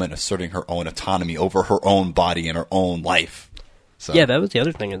a woman asserting her own autonomy over her own body and her own life. So. Yeah, that was the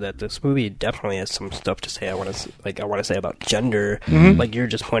other thing, is that this movie definitely has some stuff to say. I want to say about gender, like you're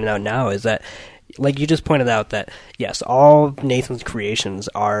just pointing out now, is that, like you just pointed out, that yes, all of Nathan's creations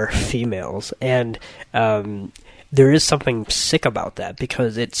are females, and there is something sick about that,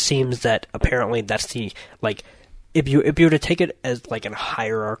 because it seems that apparently that's the If you were to take it as like a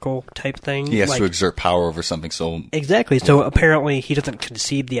hierarchical type thing, he has to exert power over something. So exactly. So apparently, he doesn't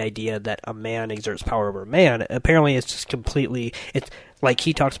conceive the idea that a man exerts power over a man. Apparently, it's just completely. It's like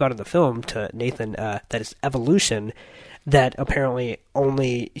he talks about in the film to Nathan, that it's evolution. That apparently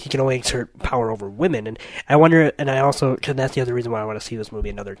he can only exert power over women, and I wonder, and I also, because that's the other reason why I want to see this movie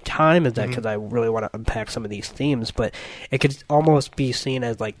another time, is that because I really want to unpack some of these themes. But it could almost be seen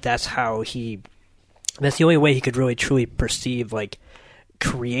as like that's the only way he could really truly perceive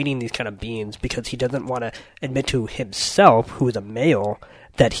creating these kind of beings, because he doesn't want to admit to himself, who is a male,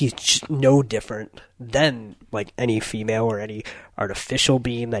 that he's just no different than any female or any artificial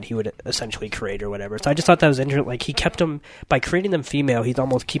being that he would essentially create or whatever. So I just thought that was interesting. Like, he kept them, by creating them female, he's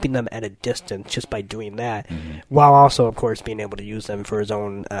almost keeping them at a distance just by doing that, while also, of course, being able to use them for his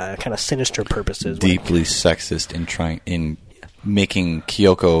own kind of sinister purposes. Deeply sexist in making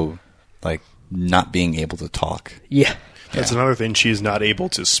Kyoko not being able to talk. Yeah. That's another thing. She is not able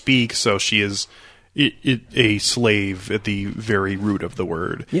to speak, so she is a slave at the very root of the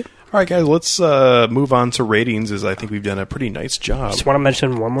word. Yep. All right, guys, let's move on to ratings, as I think we've done a pretty nice job. Just want to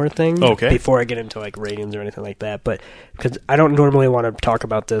mention one more thing before I get into like ratings or anything like that, but because I don't normally want to talk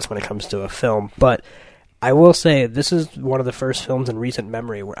about this when it comes to a film, but I will say this is one of the first films in recent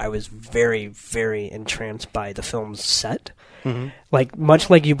memory where I was very, very entranced by the film's set. Mm-hmm. Like, much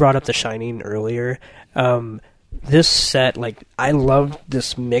like you brought up The Shining earlier, this set, like, I loved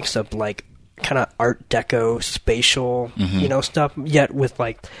this mix of like kind of Art Deco, spatial, stuff, yet with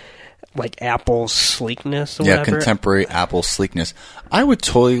like Apple sleekness or whatever. Contemporary Apple sleekness. I would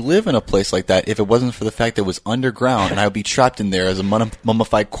totally live in a place like that if it wasn't for the fact that it was underground and I would be trapped in there as a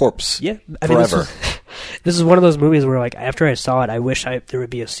mummified corpse forever. This is one of those movies where, like, after I saw it, I wish there would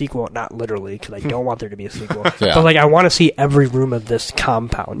be a sequel. Not literally, because I don't want there to be a sequel. But, like, I want to see every room of this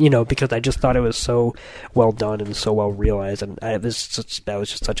compound, because I just thought it was so well done and so well realized. And that was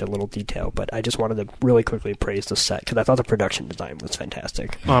just such a little detail. But I just wanted to really quickly praise the set, because I thought the production design was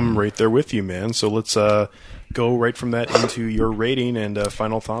fantastic. I'm right there with you, man. So let's go right from that into your rating and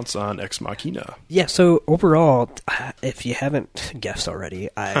final thoughts on Ex Machina. Yeah, so overall, if you haven't guessed already,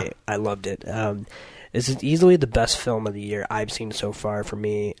 I loved it. This is easily the best film of the year I've seen so far for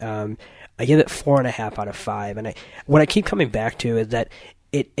me. I give it 4.5 out of 5. And what I keep coming back to is that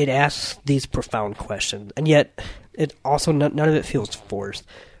it asks these profound questions, and yet it also none of it feels forced.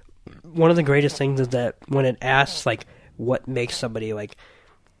 One of the greatest things is that when it asks, like, what makes somebody, like,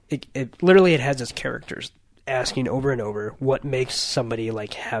 it literally it has its characters asking over and over what makes somebody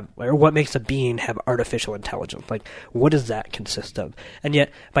like have, or what makes a being have artificial intelligence, like what does that consist of? And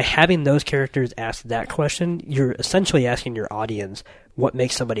yet by having those characters ask that question, you're essentially asking your audience what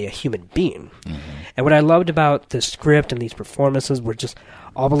makes somebody a human being. And what I loved about the script and these performances were just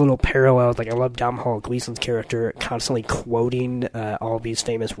all the little parallels. Like, I love Domhnall Gleeson's character constantly quoting all these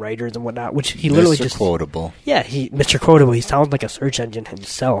famous writers and whatnot, which he literally Mr. Quotable. Yeah, Mr. Quotable. He sounds like a search engine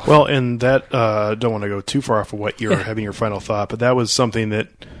himself. Well, and that, don't want to go too far off of what you're having your final thought, but that was something that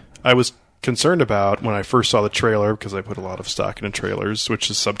I was concerned about when I first saw the trailer, because I put a lot of stock into trailers, which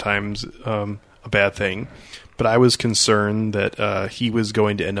is sometimes a bad thing. But I was concerned that he was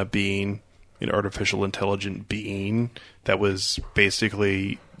going to end up being an artificial intelligent being that was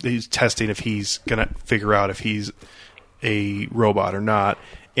basically, he's testing if he's going to figure out if he's a robot or not.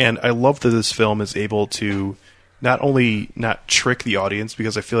 And I love that this film is able to not only not trick the audience,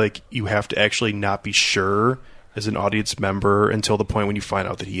 because I feel like you have to actually not be sure as an audience member until the point when you find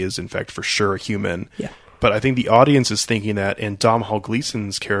out that he is, in fact, for sure a human. Yeah. But I think the audience is thinking that, and Domhnall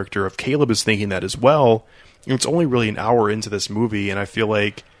Gleeson's character of Caleb is thinking that as well. It's only really an hour into this movie, and I feel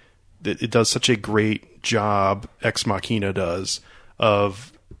like it does such a great job, Ex Machina does,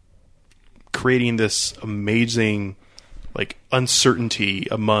 of creating this amazing, like, uncertainty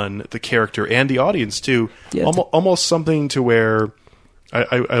among the character and the audience too. Yeah, almost something to where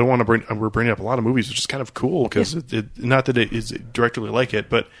I don't want to we're bringing up a lot of movies, which is kind of cool, because not that it is directly like it,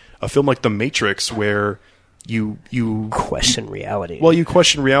 but a film like The Matrix, where you question reality. Well, you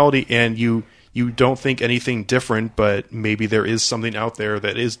question reality, and you don't think anything different, but maybe there is something out there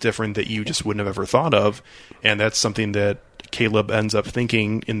that is different that you just wouldn't have ever thought of. And that's something that Caleb ends up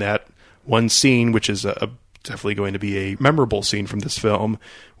thinking in that one scene, which is definitely going to be a memorable scene from this film,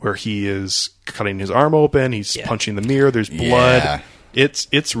 where he is cutting his arm open, he's punching the mirror, there's blood. Yeah.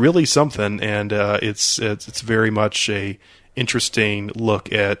 It's really something, and it's very much a interesting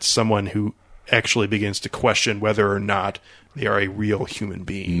look at someone who actually begins to question whether or not they are a real human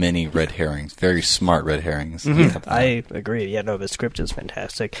being. Many red herrings. Very smart red herrings. Mm-hmm. I agree. Yeah, no, the script is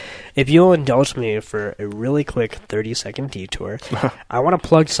fantastic. If you'll indulge me for a really quick 30-second detour, I want to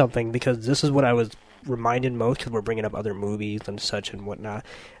plug something, because this is what I was reminded most, because we're bringing up other movies and such and whatnot.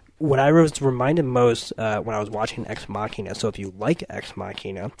 What I was reminded most when I was watching Ex Machina, so if you like Ex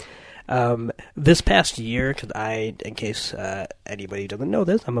Machina, this past year, because in case anybody doesn't know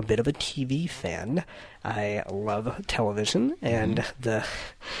this, I'm a bit of a TV fan. I love television and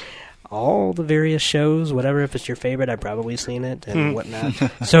all the various shows, whatever. If it's your favorite, I've probably seen it and whatnot.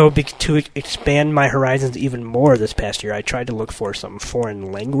 So to expand my horizons even more this past year, I tried to look for some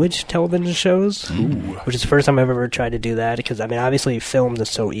foreign language television shows, which is the first time I've ever tried to do that, because, I mean, obviously films is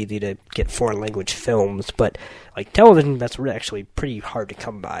so easy to get foreign language films, but like television, that's actually pretty hard to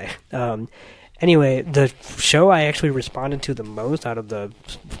come by. Anyway, the show I actually responded to the most out of the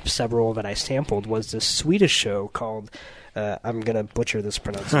several that I sampled was this Swedish show called, I'm going to butcher this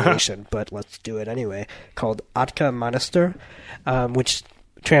pronunciation, but let's do it anyway, called Atka Monster, which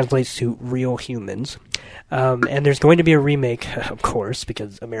translates to Real Humans. And there's going to be a remake, of course,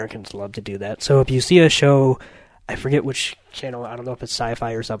 because Americans love to do that. So if you see a show, I forget which channel, I don't know if it's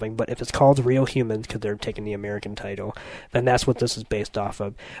Sci-Fi or something, but if it's called Real Humans because they're taking the American title, then that's what this is based off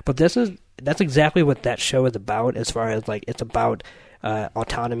of. But that's exactly what that show is about, as far as like it's about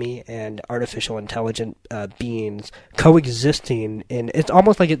autonomy and artificial intelligent beings coexisting it's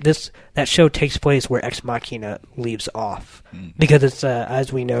almost like that show takes place where Ex Machina leaves off, because it's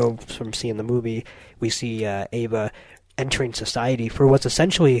as we know from seeing the movie, we see Ava entering society for what's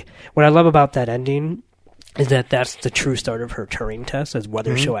essentially, what I love about that ending is that that's the true start of her Turing test, as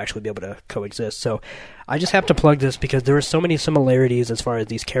whether she'll actually be able to coexist. So I just have to plug this because there are so many similarities as far as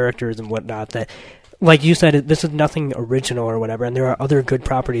these characters and whatnot that, like you said, this is nothing original or whatever, and there are other good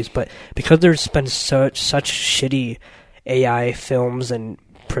properties, but because there's been such shitty AI films and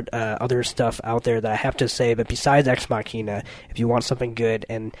other stuff out there, that I have to say, but besides Ex Machina, if you want something good,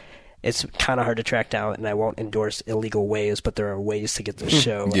 and it's kind of hard to track down, and I won't endorse illegal ways, but there are ways to get this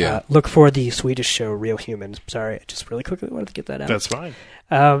show. Look for the Swedish show Real Humans. Sorry, I just really quickly wanted to get that out. That's fine.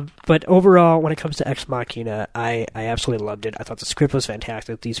 But overall, when it comes to Ex Machina, I absolutely loved it. I thought the script was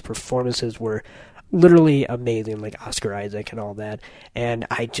fantastic. These performances were literally amazing, like Oscar Isaac and all that. And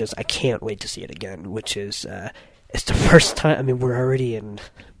I can't wait to see it again, which is, it's the first time, I mean, we're already in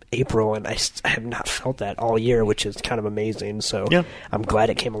April, and I have not felt that all year, which is kind of amazing. So I'm glad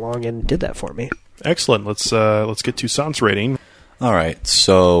it came along and did that for me. Excellent. Let's get to Sans rating. All right.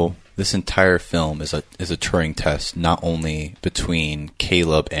 So this entire film is a Turing test, not only between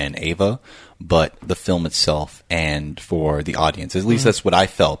Caleb and Ava, but the film itself and for the audience. At least that's what I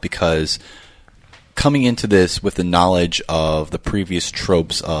felt, because coming into this with the knowledge of the previous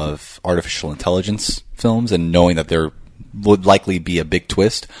tropes of artificial intelligence films and knowing that there would likely be a big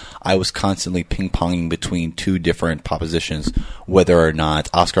twist, I was constantly ping-ponging between two different propositions, whether or not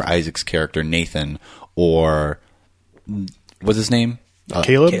Oscar Isaac's character, Nathan, or what's his name?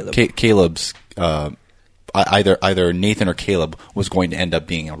 Caleb? Caleb's, either Nathan or Caleb was going to end up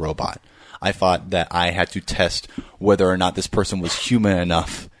being a robot. I thought that I had to test whether or not this person was human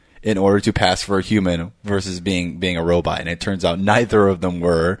enough in order to pass for a human versus being a robot. And it turns out neither of them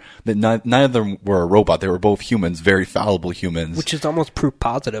were a robot. They were both humans, very fallible humans. Which is almost proof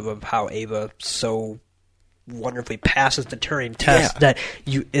positive of how Ava so wonderfully passes the Turing test, that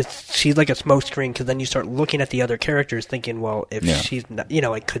she's like a smokescreen, because then you start looking at the other characters thinking, well, if she's not,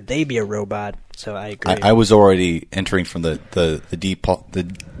 like, could they be a robot? So I agree. I was already entering from the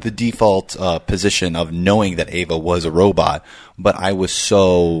default position of knowing that Ava was a robot, but I was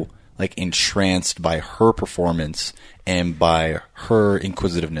so like entranced by her performance and by her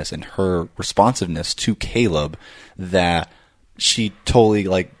inquisitiveness and her responsiveness to Caleb that she totally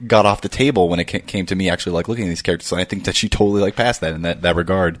like got off the table when it came to me actually like looking at these characters. And I think that she totally like passed that in that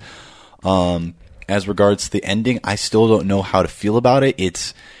regard. As regards to the ending, I still don't know how to feel about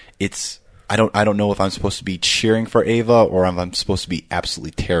it. I don't know if I'm supposed to be cheering for Ava or if I'm supposed to be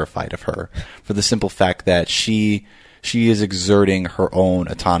absolutely terrified of her, for the simple fact that she is exerting her own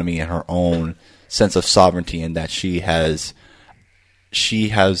autonomy and her own sense of sovereignty, and that she has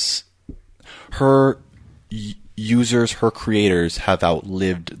her users, her creators have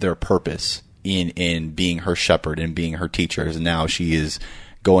outlived their purpose in being her shepherd and being her teachers, and now she is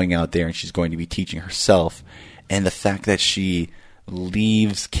going out there and she's going to be teaching herself. And the fact that she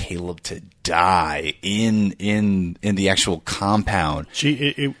leaves Caleb to die in the actual compound.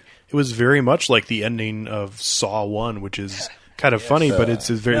 It was very much like the ending of Saw 1, which is kind of funny, but it's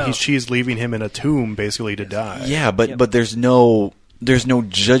very she's leaving him in a tomb basically to die. Yeah, but there's no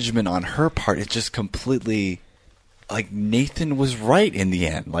judgment on her part. It's just completely like Nathan was right in the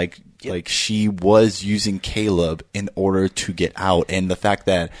end. Like she was using Caleb in order to get out, and the fact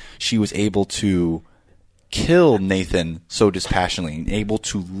that she was able to kill Nathan so dispassionately and able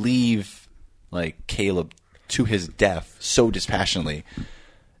to leave like Caleb to his death so dispassionately,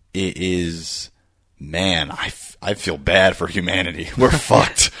 it is, man, I feel bad for humanity. We're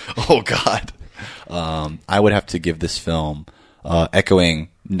fucked. Oh God. I would have to give this film, echoing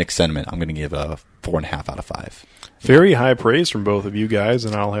Nick's sentiment, I'm going to give a 4.5 out of 5. Very high praise from both of you guys,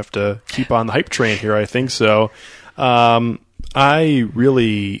 and I'll have to keep on the hype train here. I think so. I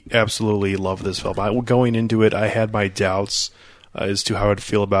really absolutely love this film. Going into it, I had my doubts as to how I'd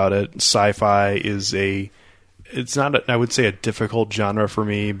feel about it. Sci-fi is it's not, I would say, a difficult genre for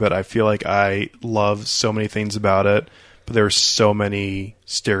me, but I feel like I love so many things about it. But there are so many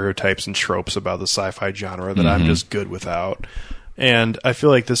stereotypes and tropes about the sci-fi genre that I'm just good without. And I feel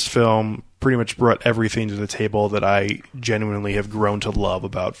like this film pretty much brought everything to the table that I genuinely have grown to love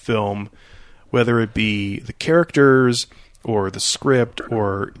about film, whether it be the characters or the script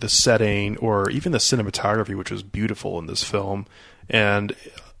or the setting or even the cinematography, which was beautiful in this film. And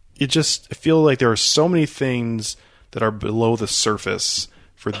I feel like there are so many things that are below the surface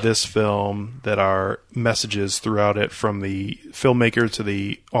for this film that are messages throughout it from the filmmaker to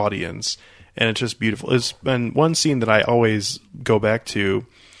the audience. And it's just beautiful. And one scene that I always go back to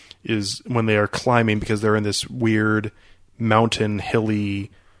is when they are climbing, because they're in this weird mountain,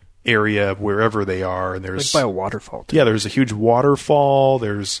 hilly area wherever they are. And there's like by a waterfall, too. Yeah, there's a huge waterfall.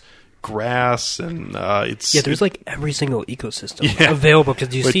 There's grass, and there's like every single ecosystem available,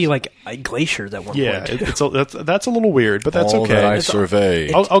 because you see like glaciers at one point. That's a little weird, but that's all okay. That I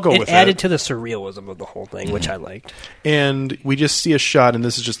surveyed. I'll go with it. It added to the surrealism of the whole thing, which I liked. And we just see a shot, and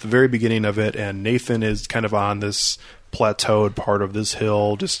this is just the very beginning of it, and Nathan is kind of on this plateaued part of this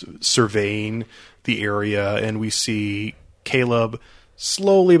hill, just surveying the area, and we see Caleb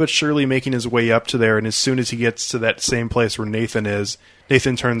slowly but surely making his way up to there, and as soon as he gets to that same place where Nathan is,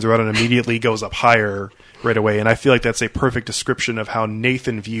 Nathan turns around and immediately goes up higher right away. And I feel like that's a perfect description of how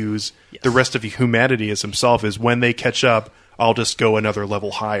Nathan views the rest of humanity as himself, is when they catch up, I'll just go another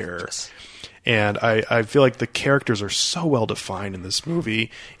level higher. Yes. And I feel like the characters are so well defined in this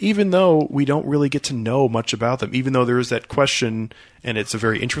movie, even though we don't really get to know much about them, even though there is that question, and it's a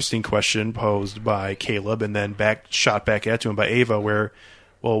very interesting question posed by Caleb and then shot back at him by Ava, where,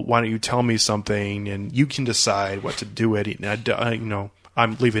 well, why don't you tell me something and you can decide what to do with it. And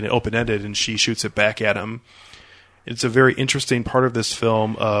I'm leaving it open-ended, and she shoots it back at him. It's a very interesting part of this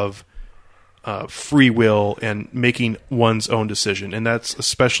film of free will and making one's own decision. And that's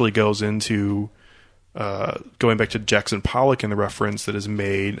especially goes into going back to Jackson Pollock and the reference that is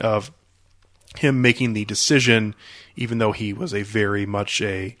made of him making the decision, even though he was a very much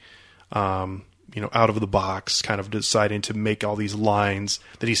a out of the box kind of deciding to make all these lines,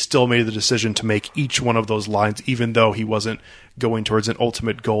 that he still made the decision to make each one of those lines, even though he wasn't going towards an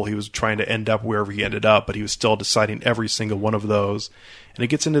ultimate goal. He was trying to end up wherever he ended up, but he was still deciding every single one of those. And it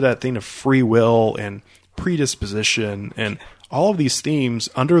gets into that thing of free will and predisposition and all of these themes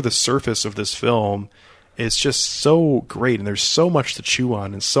under the surface of this film. It's just so great, and there's so much to chew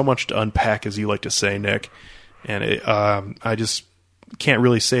on and so much to unpack, as you like to say, Nick. And I just can't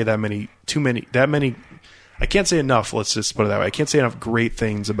really say that many. I can't say enough. Let's just put it that way. I can't say enough great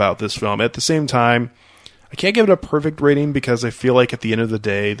things about this film. At the same time, I can't give it a perfect rating, because I feel like at the end of the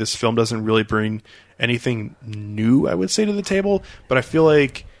day, this film doesn't really bring anything new, I would say, to the table. But I feel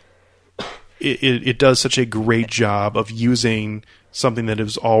like it does such a great job of using something that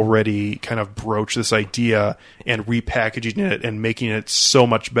has already kind of broached this idea and repackaging it and making it so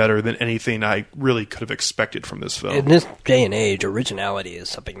much better than anything I really could have expected from this film. In this day and age, originality is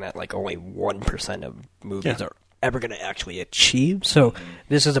something that like only 1% of movies are ever going to actually achieve. So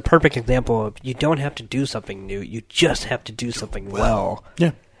this is a perfect example of, you don't have to do something new, you just have to do something well.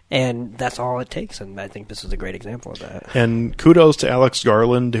 Yeah. And that's all it takes, and I think this is a great example of that. And kudos to Alex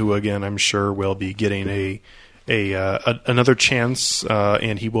Garland, who, again, I'm sure will be getting another chance,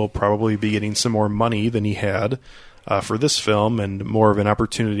 and he will probably be getting some more money than he had for this film, and more of an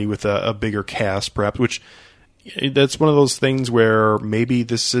opportunity with a bigger cast, perhaps, which that's one of those things where maybe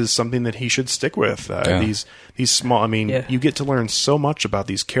this is something that he should stick with. These small, you get to learn so much about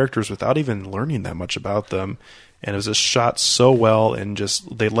these characters without even learning that much about them. And it was just shot so well, and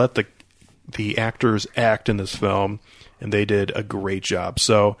just they let the actors act in this film, and they did a great job.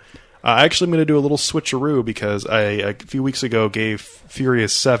 So actually, I'm going to do a little switcheroo, because I a few weeks ago gave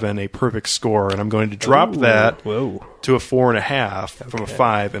Furious 7 a perfect score, and I'm going to drop that to a 4.5 from a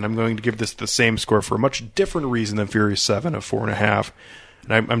 5, and I'm going to give this the same score for a much different reason than Furious 7, a 4.5.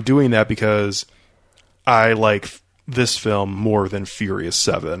 And I'm doing that because I like this film more than Furious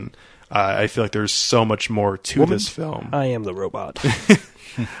 7. I feel like there's so much more to this film. I am the robot.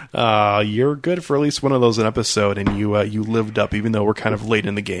 You're good for at least one of those an episode, and you lived up, even though we're kind of late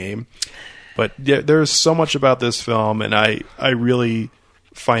in the game. But there's so much about this film, and I really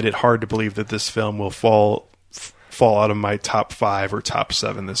find it hard to believe that this film will fall out of my top 5 or top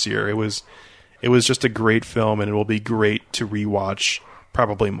 7 this year. It was just a great film, and it will be great to rewatch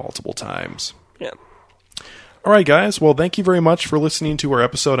probably multiple times. Yeah. All right, guys. Well, thank you very much for listening to our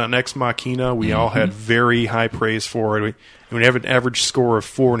episode on Ex Machina. We all had very high praise for it. We have an average score of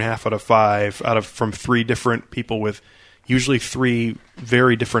 4.5 out of 5 from 3 different people with usually 3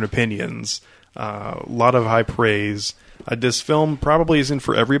 very different opinions. A lot of high praise. This film probably isn't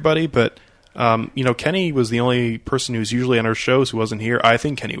for everybody, but Kenny was the only person who's usually on our shows who wasn't here. I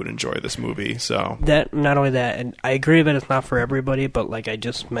think Kenny would enjoy this movie. So not only that, and I agree that it's not for everybody, but like I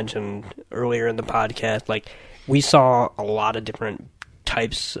just mentioned earlier in the podcast, like we saw a lot of different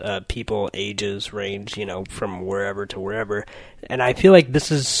types, people, ages, range, from wherever to wherever. And I feel like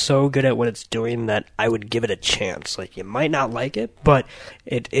this is so good at what it's doing that I would give it a chance. Like, you might not like it, but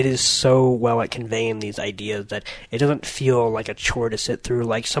it is so well at conveying these ideas that it doesn't feel like a chore to sit through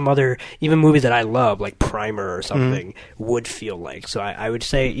like some other, even movies that I love, like Primer or something, would feel like. So I would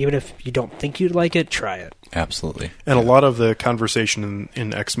say, even if you don't think you'd like it, try it. Absolutely. And a lot of the conversation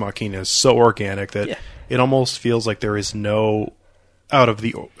in Ex Machina is so organic that it almost feels like there is no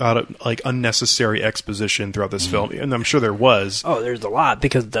unnecessary exposition throughout this film, and I'm sure there was. Oh, there's a lot,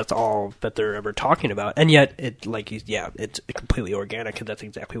 because that's all that they're ever talking about, and yet it's completely organic, because that's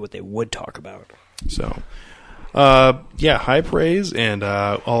exactly what they would talk about. So, high praise, and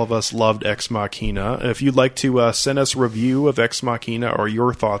all of us loved Ex Machina. If you'd like to send us a review of Ex Machina or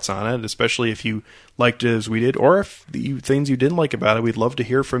your thoughts on it, especially if you liked it as we did, or if the things you didn't like about it, we'd love to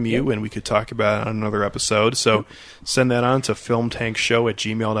hear from you, and we could talk about it on another episode. So send that on to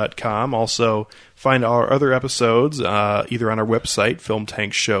filmtankshow@gmail.com. Also, find our other episodes either on our website,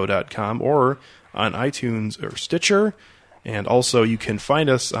 filmtankshow.com, or on iTunes or Stitcher. And also, you can find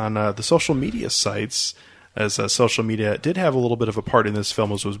us on the social media sites, as social media did have a little bit of a part in this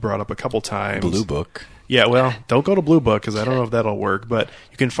film, as was brought up a couple times. Blue Book. Yeah, well, don't go to Blue Book, because I don't know if that'll work. But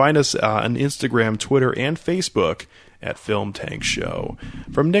you can find us on Instagram, Twitter, and Facebook at Film Tank Show.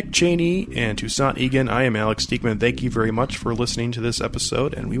 From Nick Cheney and Toussaint Egan, I am Alex Steekman. Thank you very much for listening to this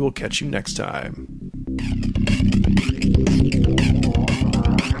episode, and we will catch you next time.